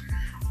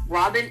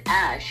 Robin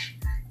Ash,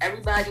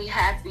 everybody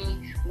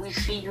happy. We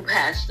see you,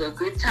 Pastor.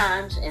 Good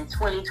times in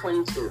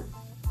 2022.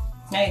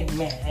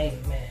 Amen.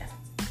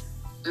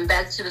 And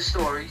back to the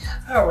stories.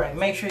 All right.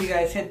 Make sure you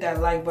guys hit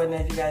that like button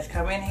as you guys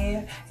come in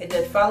here. Hit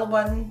that follow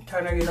button.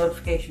 Turn on your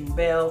notification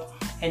bell.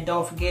 And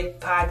don't forget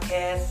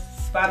podcasts,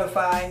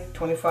 Spotify,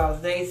 24 hours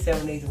a day,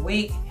 7 days a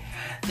week.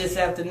 This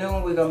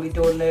afternoon, we're going to be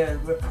doing the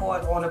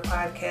report on the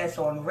podcast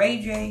on Ray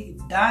J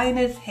dyeing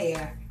his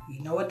hair.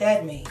 You know what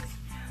that means.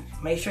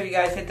 Make sure you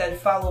guys hit that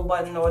follow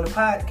button on the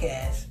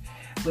podcast,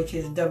 which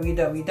is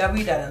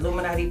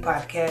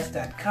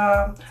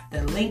www.illuminatipodcast.com.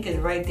 The link is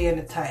right there in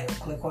the title.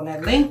 Click on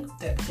that link,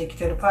 that'll take you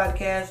to the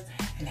podcast,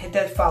 and hit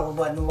that follow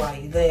button while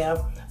you're there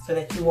so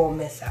that you won't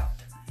miss out.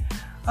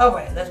 All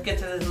right, let's get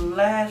to this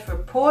last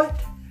report.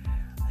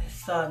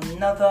 It's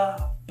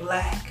another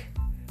black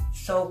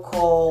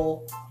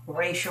so-called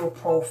racial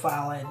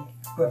profiling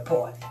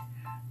report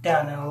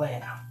down in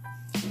Atlanta.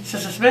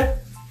 Sister Smith?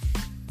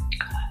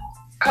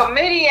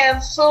 Comedian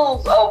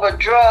sues over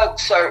drug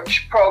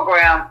search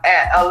program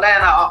at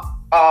Atlanta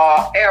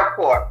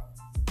airport.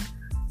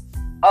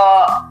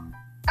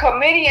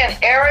 Comedian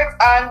Eric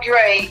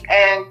Andre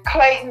and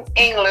Clayton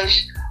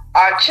English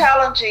are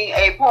challenging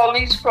a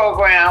police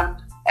program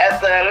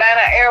at the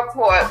Atlanta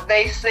airport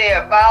they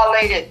said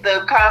violated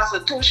the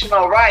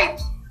constitutional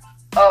rights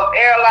of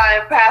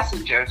airline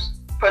passengers,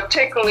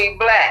 particularly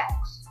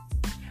blacks.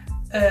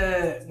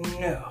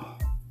 No.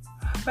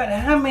 But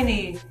how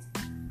many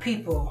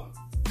people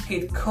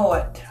get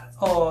caught,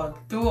 or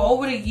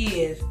over the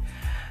years,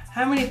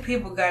 how many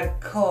people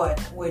got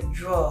caught with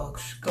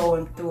drugs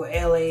going through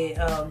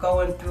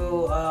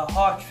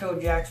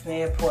Hartsfield-Jackson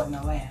Airport in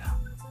Atlanta?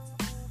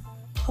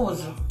 It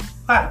was a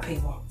lot of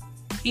people.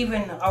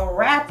 Even a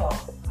rapper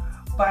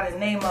by the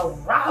name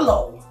of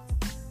Rollo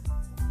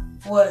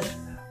was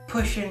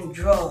pushing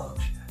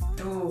drugs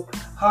through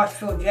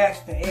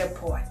Hartsfield-Jackson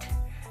Airport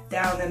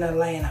down in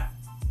Atlanta.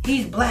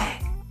 He's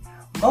black.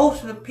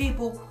 Most of the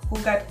people who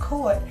got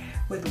caught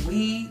with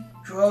weed,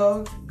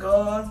 drugs,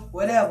 guns,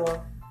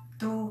 whatever,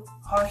 through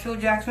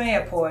Hartsfield-Jackson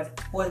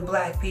Airport was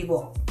black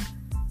people.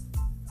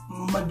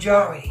 The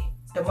majority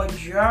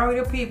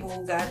of people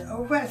who got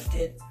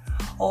arrested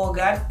or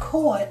got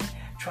caught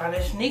trying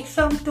to sneak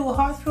something through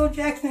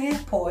Hartsfield-Jackson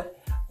Airport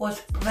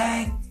was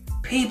black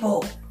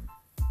people.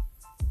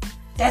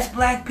 That's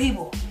black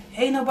people.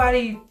 Ain't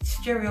nobody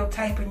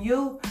stereotyping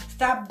you.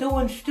 Stop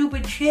doing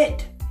stupid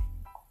shit.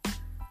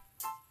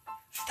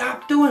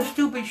 Stop doing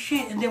stupid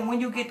shit, and then when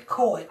you get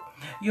caught,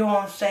 you know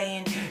what I'm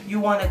saying, you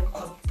want to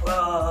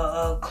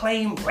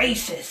claim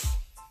racist.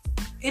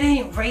 It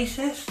ain't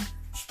racist.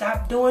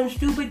 Stop doing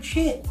stupid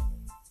shit.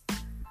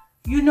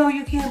 You know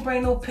you can't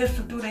bring no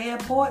pistol through the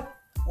airport.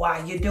 Why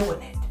you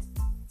doing it?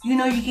 You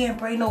know you can't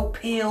bring no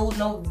pills,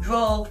 no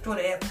drugs through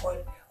the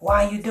airport.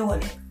 Why you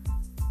doing it?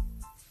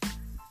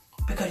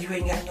 because you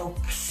ain't got no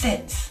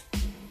sense,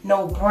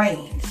 no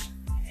brains.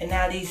 And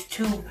now these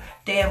two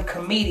damn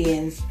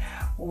comedians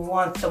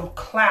want some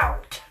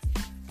clout.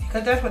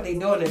 Because that's what they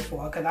doing it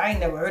for. Because I ain't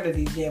never heard of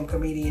these damn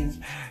comedians.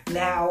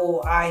 Now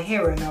I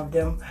hearing of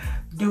them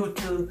due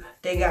to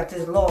they got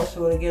this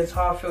lawsuit against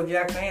Hartsfield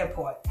Jackson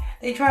Airport.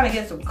 They trying to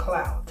get some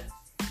clout.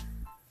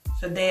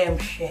 It's a damn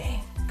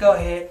shame. Go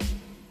ahead.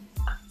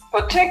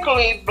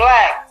 Particularly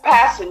black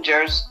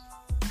passengers,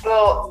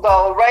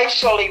 the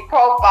racially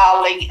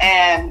profiling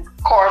and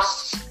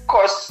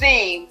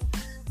coercive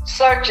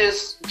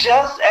searches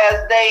just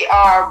as they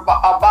are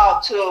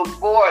about to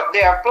board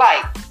their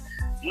flight.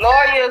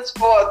 Lawyers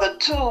for the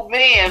two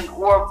men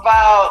were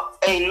filed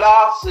a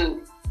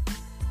lawsuit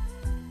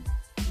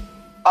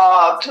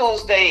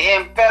Tuesday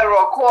in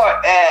federal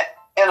court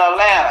in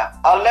Atlanta,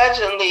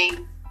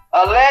 alleging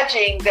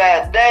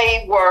that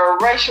they were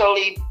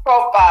racially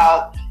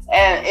profiled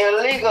and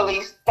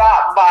illegally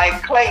stopped by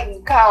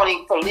Clayton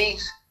County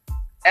Police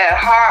at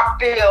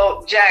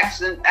Hartsfield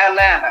Jackson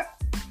Atlanta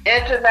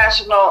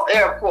International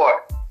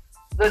Airport.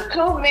 The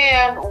two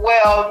men,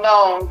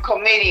 well-known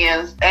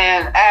comedians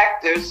and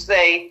actors,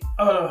 say...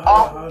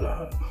 Hold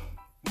on.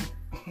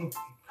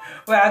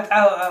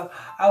 Well,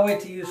 I'll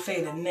wait till you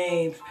say the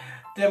names.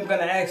 Then I'm going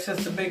to ask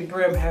Sister Big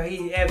Brim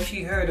have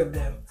she heard of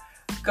them.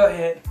 Go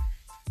ahead.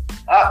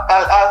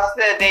 I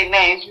said their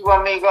names. You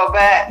want me to go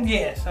back?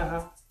 Yes,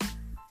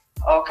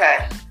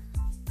 Okay.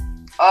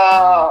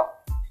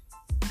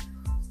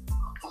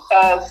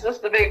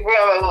 Sister Big Brim,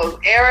 it was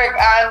Eric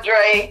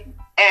Andre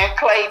and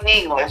Clayton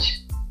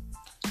English.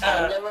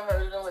 I've never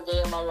heard of them a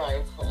day in my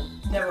life.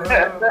 Never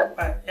heard of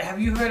them? Have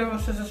you heard of them,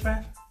 Sister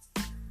Smith?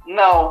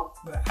 No.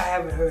 But I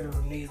haven't heard of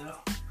them neither.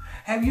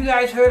 Have you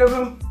guys heard of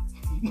them?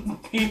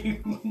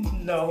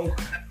 No.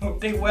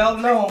 They well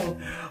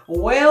known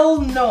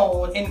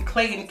in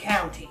Clayton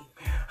County.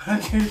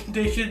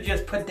 They should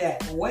just put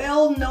that.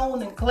 Well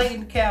known in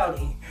Clayton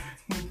County.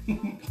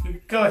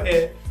 Go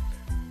ahead.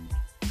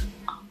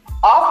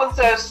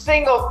 Officers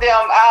singled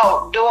them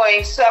out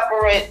doing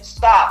separate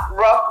stops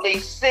roughly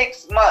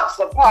 6 months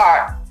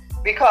apart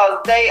because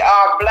they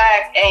are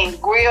black and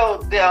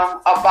grilled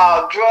them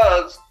about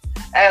drugs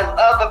as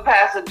other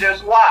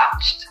passengers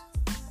watched.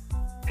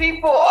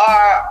 People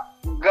are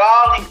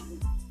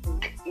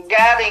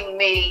guiding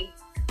me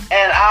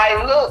and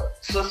I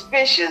looked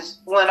suspicious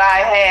when I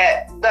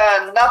had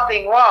done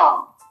nothing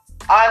wrong,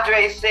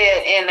 Andre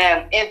said in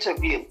an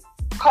interview,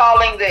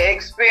 calling the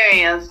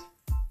experience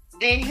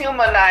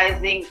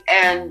dehumanizing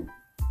and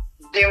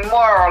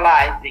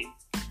demoralizing.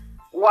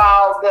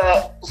 While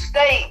the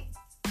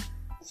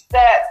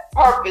stat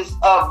purpose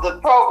of the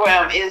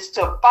program is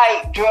to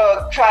fight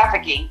drug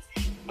trafficking,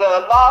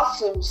 the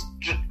lawsuit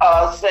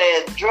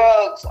said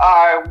drugs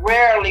are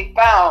rarely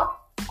found,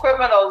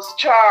 criminals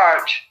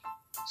charged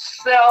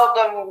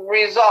seldom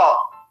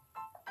result,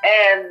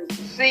 and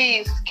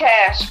seized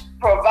cash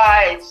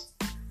provides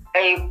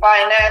a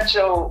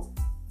financial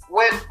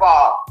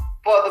windfall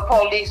for the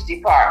police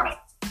department.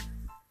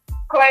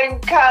 Clayton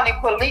County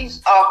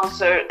police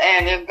officers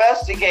and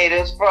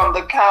investigators from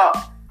the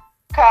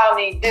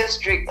county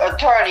district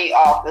attorney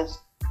office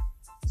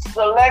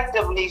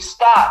selectively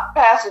stopped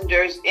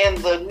passengers in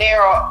the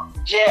narrow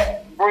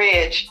jet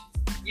bridge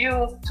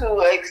used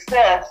to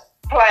access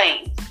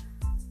planes.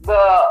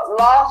 The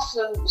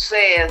lawsuit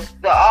says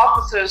the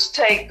officers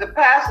take the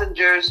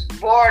passengers'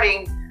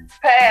 boarding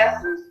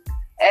passes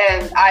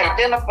and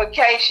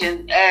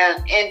identification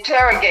and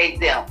interrogate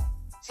them,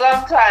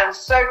 sometimes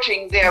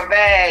searching their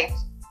bags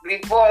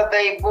before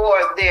they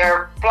board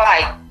their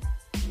flight.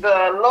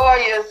 The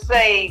lawyers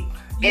say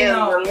in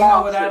the lawsuit. You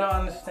know what I don't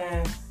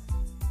understand?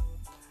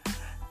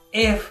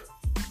 If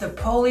the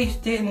police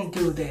didn't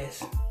do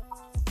this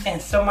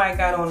and somebody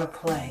got on a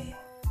plane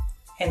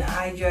and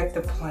hijacked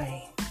the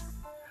plane,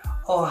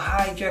 or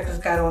hijackers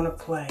got on a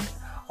plane,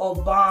 or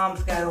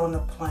bombs got on the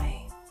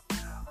plane,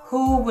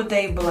 who would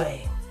they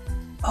blame?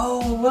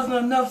 Oh, it wasn't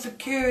enough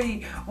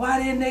security. Why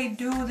didn't they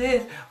do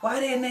this? Why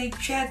didn't they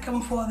check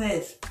them for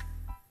this?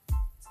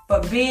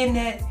 But being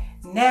that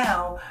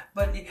now,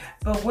 but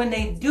when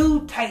they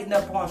do tighten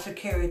up on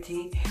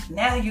security,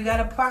 now you got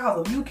a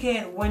problem. You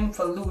can't win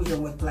for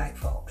losing with black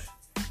folks.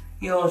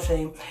 You know what I'm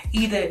saying?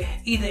 Either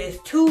it's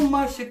too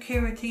much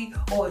security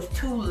or it's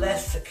too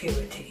less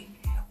security.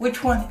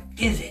 Which one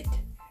is it?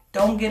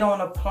 Don't get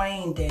on a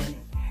plane then.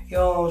 You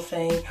know what I'm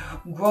saying?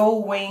 Grow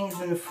wings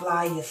and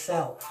fly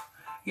yourself.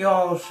 You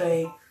know what I'm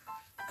saying?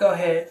 Go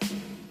ahead.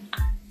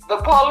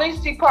 The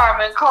police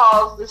department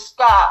calls the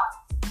stop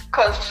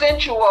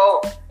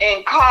consensual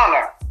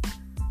encounter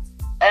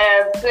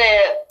and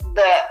said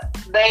that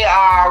they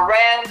are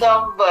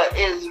random, but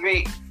is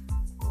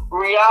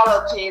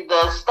reality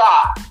the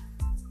stop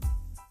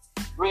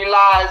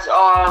relies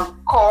on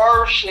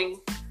coercion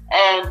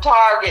and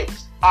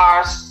targets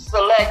are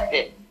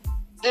selected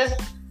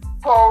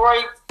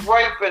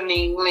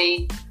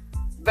disproportionately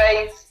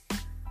based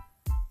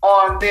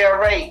on their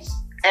race,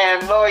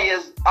 and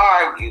lawyers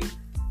argue.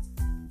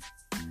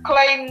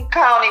 Clayton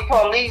County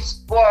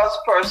Police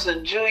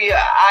spokesperson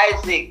Julia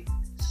Isaac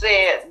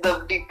said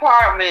the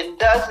department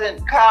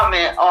doesn't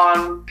comment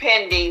on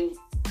pending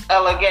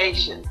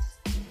allegations.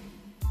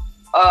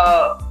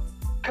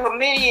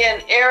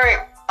 Comedian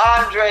Eric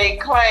Andre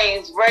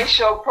claims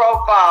racial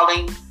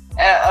profiling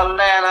at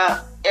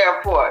Atlanta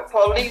airport.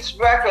 Police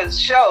records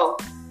show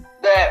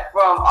that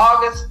from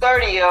August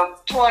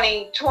 30th,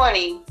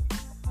 2020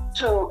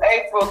 to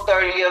April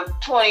 30th,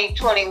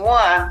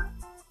 2021,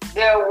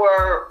 there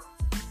were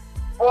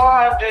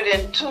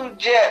 402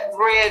 jet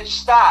bridge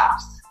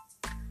stops,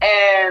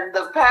 and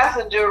the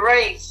passenger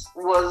race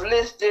was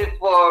listed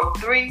for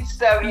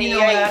 378. You know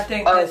what I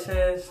think this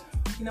is?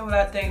 You know what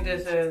I think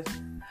this is?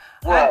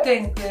 What? I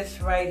think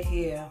this right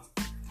here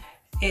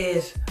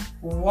is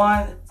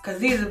one, because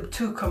these are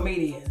two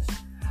comedians.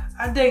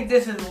 I think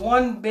this is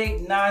one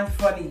big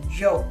non-funny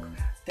joke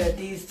that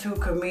these two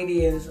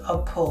comedians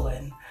are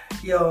pulling.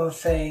 You know what I'm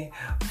saying?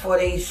 For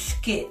their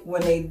skit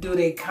when they do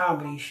their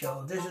comedy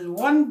show. This is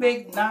one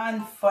big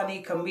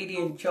non-funny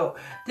comedian joke.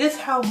 This is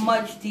how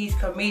much these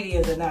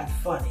comedians are not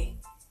funny.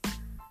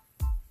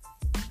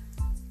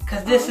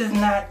 Because this is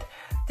not,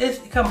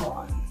 come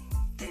on.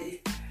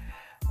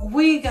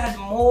 We got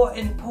more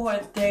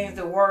important things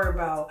to worry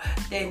about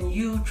than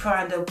you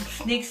trying to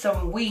sneak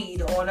some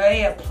weed on an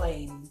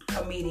airplane,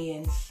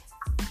 comedians.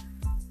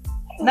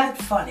 Not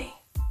funny.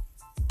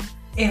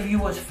 If you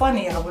was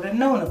funny, I would have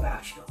known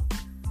about you.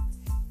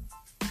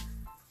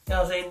 You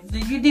know what I'm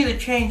saying? You need to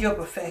change your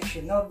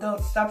profession. Don't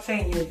stop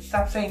saying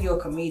you're a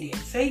comedian.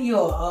 Say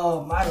you're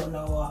I don't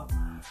know,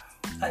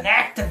 an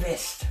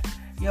activist.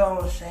 You know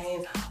what I'm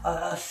saying?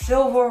 A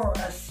civil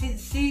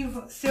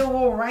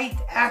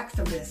rights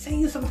activist. Say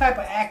you're some type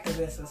of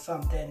activist or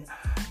something.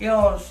 You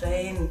know what I'm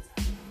saying?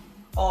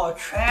 Or a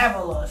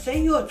traveler.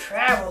 Say you're a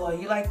traveler.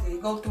 You like to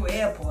go through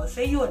airports.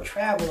 Say you're a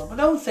traveler, but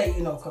don't say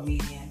you're no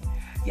comedian.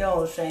 You know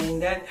what I'm saying?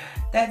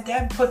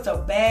 That puts a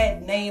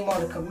bad name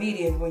on a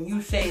comedian when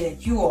you say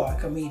that you are a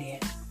comedian.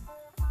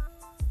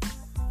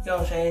 You know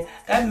what I'm saying?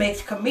 That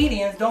makes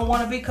comedians don't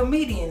want to be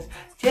comedians.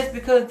 Just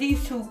because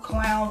these two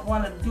clowns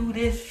want to do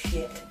this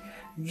shit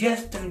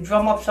just to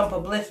drum up some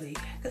publicity.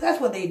 Because that's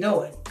what they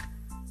doing.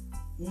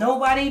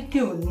 Nobody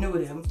knew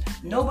them.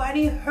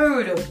 Nobody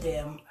heard of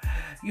them.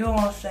 You know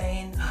what I'm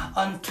saying?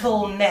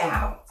 Until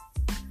now.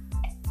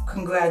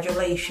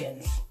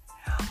 Congratulations.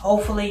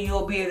 Hopefully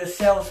you'll be able to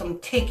sell some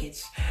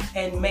tickets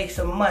and make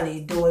some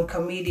money doing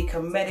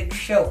comedic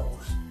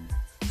shows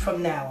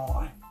from now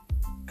on.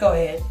 Go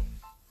ahead.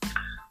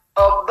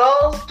 Of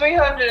those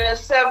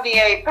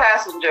 378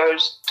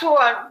 passengers,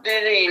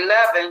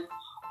 211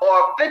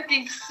 or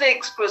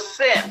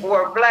 56%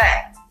 were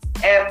black,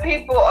 and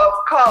people of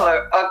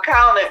color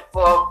accounted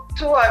for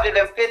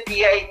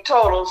 258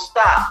 total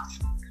stops,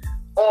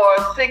 or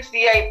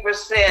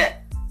 68%,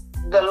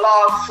 the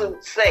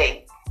lawsuit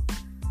say.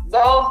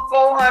 Those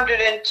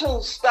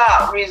 402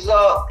 stops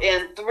result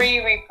in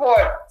 3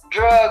 report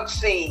drug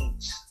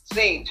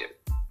seizure.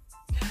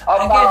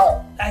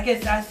 I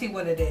guess I see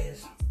what it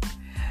is.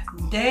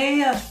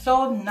 They are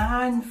so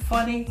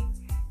non-funny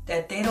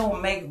that they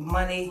don't make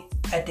money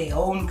at their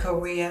own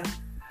career.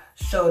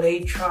 So they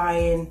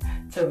trying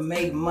to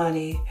make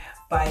money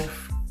by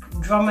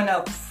drumming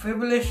up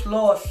frivolous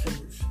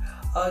lawsuits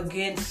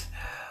against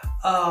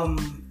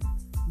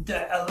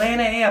the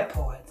Atlanta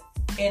airport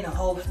in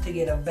hopes to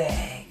get a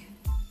bag.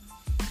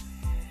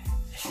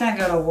 It's not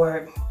gonna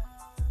work.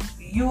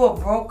 You are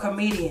broke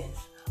comedians.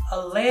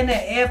 Atlanta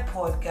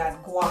airport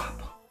got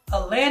guap.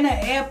 Atlanta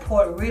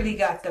airport really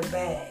got the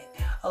bag.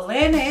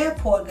 Atlanta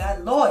airport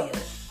got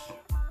lawyers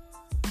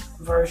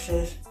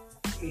versus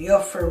your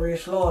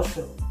frivolous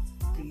lawsuit.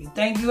 Do you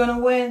think you're gonna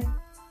win?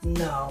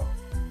 No.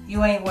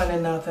 You ain't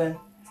winning nothing.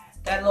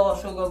 That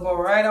lawsuit gonna go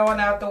right on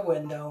out the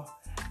window.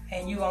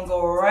 And you gonna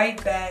go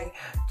right back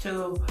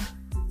to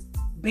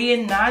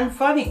being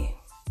non-funny.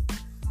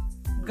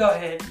 Go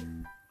ahead.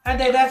 I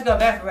think that's gonna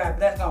wrap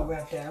that.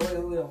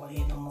 We don't want to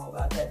hear no more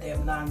about that.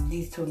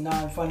 These two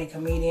non-funny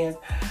comedians.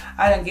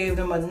 I done gave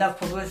them enough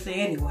publicity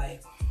anyway.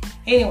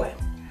 Anyway,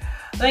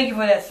 thank you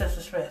for that,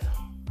 Sister Smith.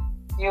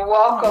 You're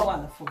welcome. Oh,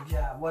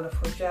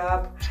 wonderful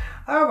job.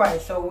 All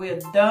right, so we're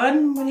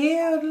done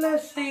here.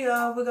 Let's see.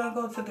 We're gonna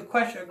go to the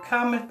question and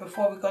comments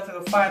before we go to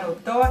the final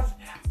thoughts,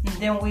 and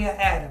then we are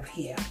out of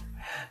here.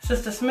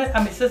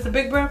 Sister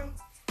Big Brown.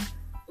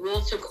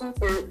 Walter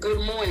Cooper, good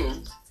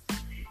morning.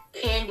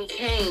 Candy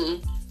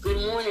Kane,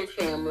 good morning,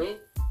 family.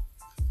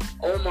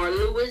 Omar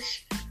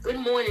Lewis, good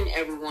morning,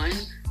 everyone.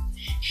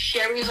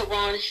 Sherry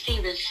Haran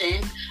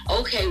Stevenson,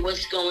 okay,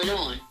 what's going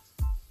on?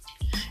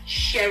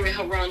 Sherry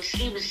Haran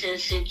Stevenson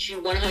sent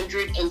you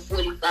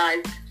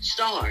 145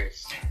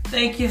 stars.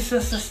 Thank you,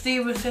 Sister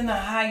Stevenson. The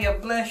higher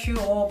bless you.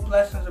 All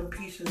blessings and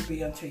pieces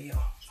be unto you.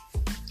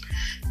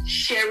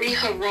 Sherry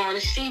Haran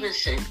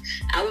Stevenson,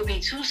 I would be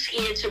too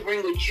scared to bring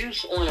a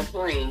juice on a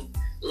plane.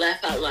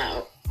 Laugh out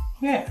loud.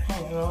 Yeah,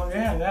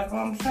 that's what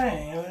I'm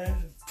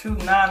saying. Two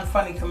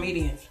non-funny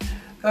comedians.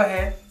 Go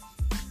ahead.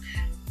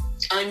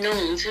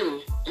 Unknown,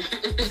 too.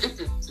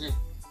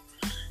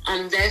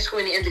 That's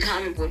going to end the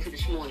comment board for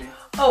this morning.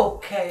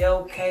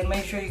 Okay.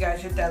 Make sure you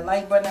guys hit that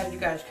like button as you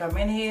guys come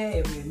in here.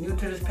 If you're new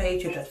to this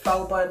page, hit that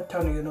follow button,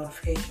 turn on your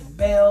notification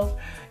bells.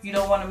 You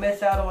don't want to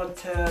miss out on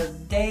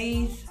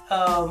today's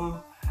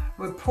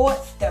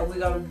reports that we're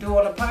going to do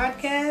on the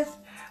podcast.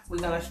 We're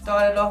going to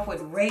start it off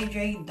with Ray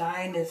J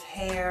dyeing his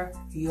hair.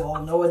 You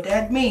all know what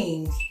that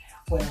means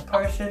when a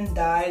person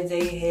dyes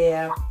their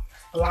hair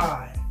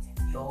blonde.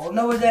 You all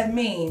know what that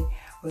means.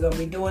 We're going to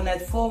be doing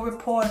that full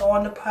report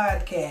on the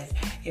podcast.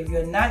 If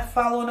you're not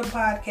following the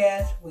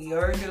podcast, we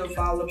urge you to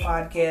follow the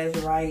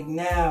podcast right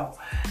now.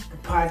 The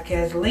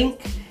podcast link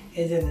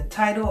is in the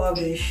title of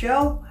this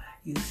show.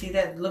 You see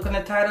that, look in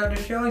the title of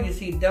the show, you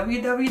see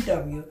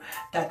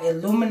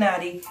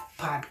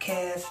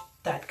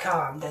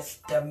www.illuminatipodcast.com. That's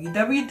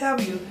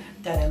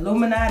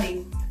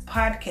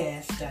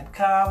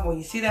www.illuminatipodcast.com. When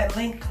you see that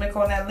link, click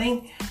on that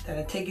link.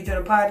 That'll take you to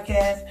the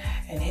podcast,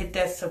 and hit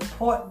that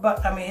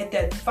hit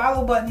that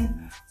follow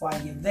button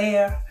while you're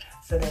there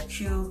so that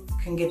you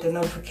can get the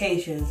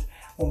notifications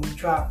when we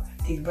drop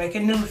these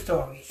breaking news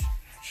stories.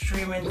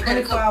 Streaming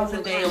 24 hours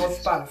a day on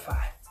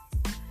Spotify.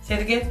 Say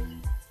it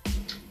again.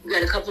 We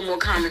got a couple more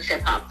comments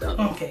that popped up.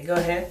 Okay, go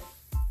ahead.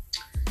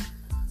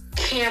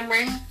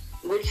 Cameron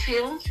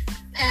Whitfield,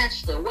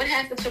 Pastor, what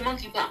happened to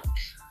monkeypox?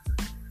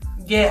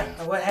 Yeah,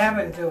 what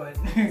happened to it?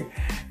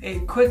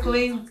 It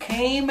quickly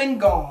came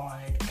and gone.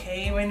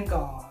 You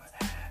know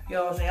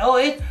what I'm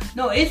saying?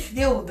 It's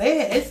still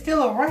there. It's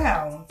still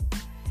around.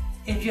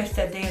 It's just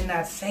that they're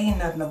not saying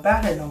nothing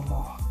about it no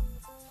more.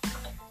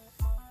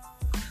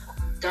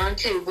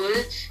 Dante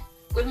Woods,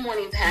 good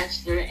morning,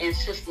 Pastor and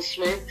Sister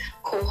Smith,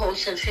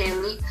 co-host and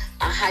family.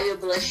 I higher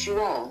bless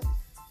you all.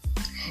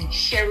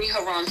 Sherry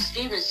Haran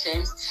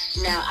Stevenson,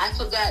 now I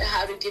forgot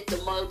how to get the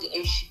mug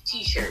and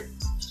t-shirt.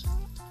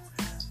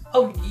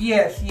 Oh,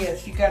 yes.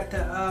 You got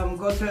to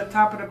go to the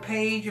top of the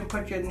page and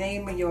put your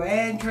name and your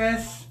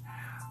address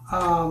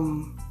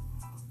in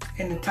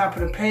the top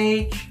of the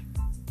page.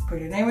 Put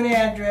your name and the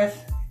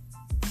address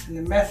in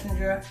the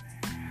messenger,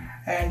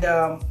 and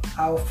I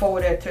will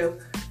forward that to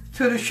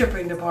the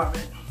shipping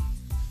department.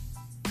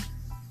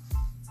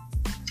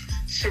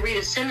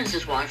 Sarita Simmons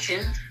is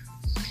watching.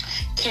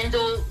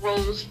 Kendall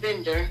Rose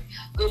Bender,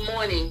 good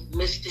morning,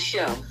 Mr.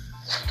 Show.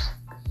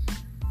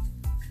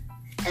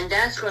 And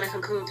that's going to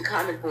conclude the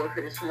comment board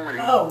for this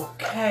morning.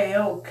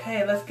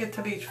 Okay. Let's get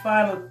to these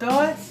final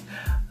thoughts.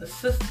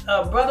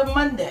 Brother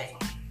Monday.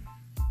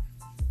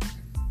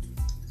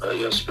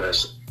 Yes,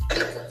 Pastor.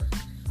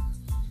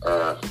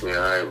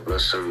 I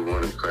bless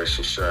everyone in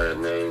Christ Yeshua's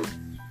name.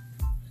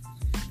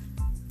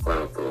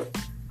 Final thought.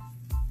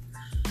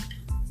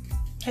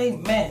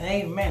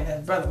 Amen.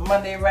 That's Brother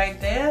Monday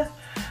right there.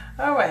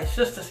 All right,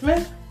 Sister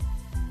Smith.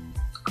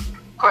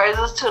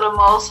 Praises to the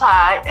Most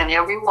High, and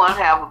everyone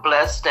have a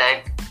blessed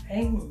day.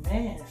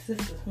 Amen.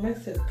 Sister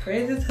Smith says,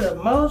 praises to the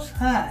Most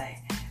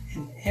High,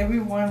 and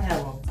everyone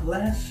have a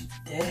blessed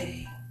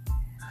day.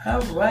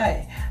 All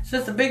right.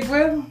 Sister Big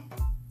Grim.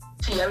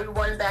 See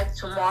everyone back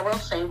tomorrow,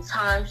 same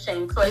time,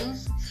 same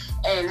place,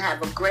 and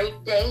have a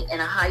great day and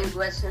a higher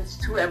blessings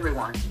to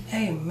everyone.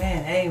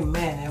 Amen.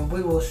 And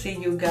we will see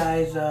you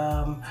guys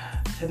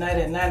tonight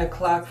at 9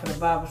 o'clock for the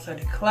Bible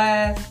study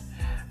class.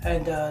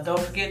 And don't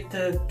forget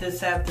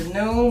this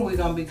afternoon, we're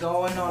going to be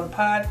going on the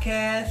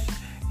podcast.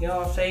 You know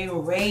what I'm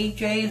saying? Ray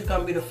J is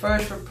going to be the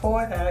first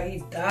report.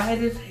 He dyed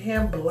his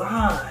hair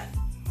blonde.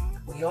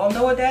 We all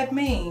know what that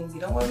means. You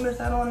don't want to miss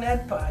out on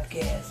that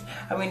podcast.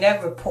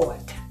 That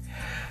report.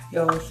 You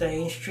know what I'm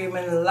saying?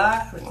 Streaming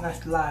live. It's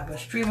not live, but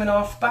streaming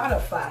on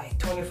Spotify.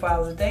 24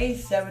 hours a day,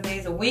 7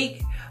 days a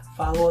week.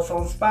 Follow us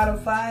on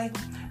Spotify.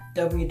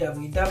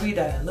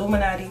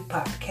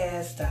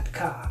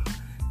 www.illuminatipodcast.com.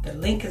 The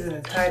link is in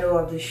the title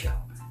of the show.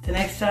 Till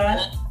next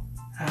time,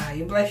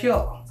 you bless you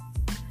all.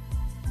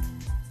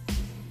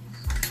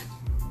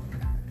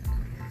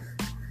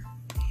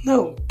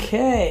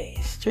 Okay,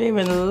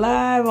 streaming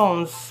live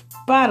on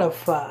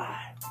Spotify.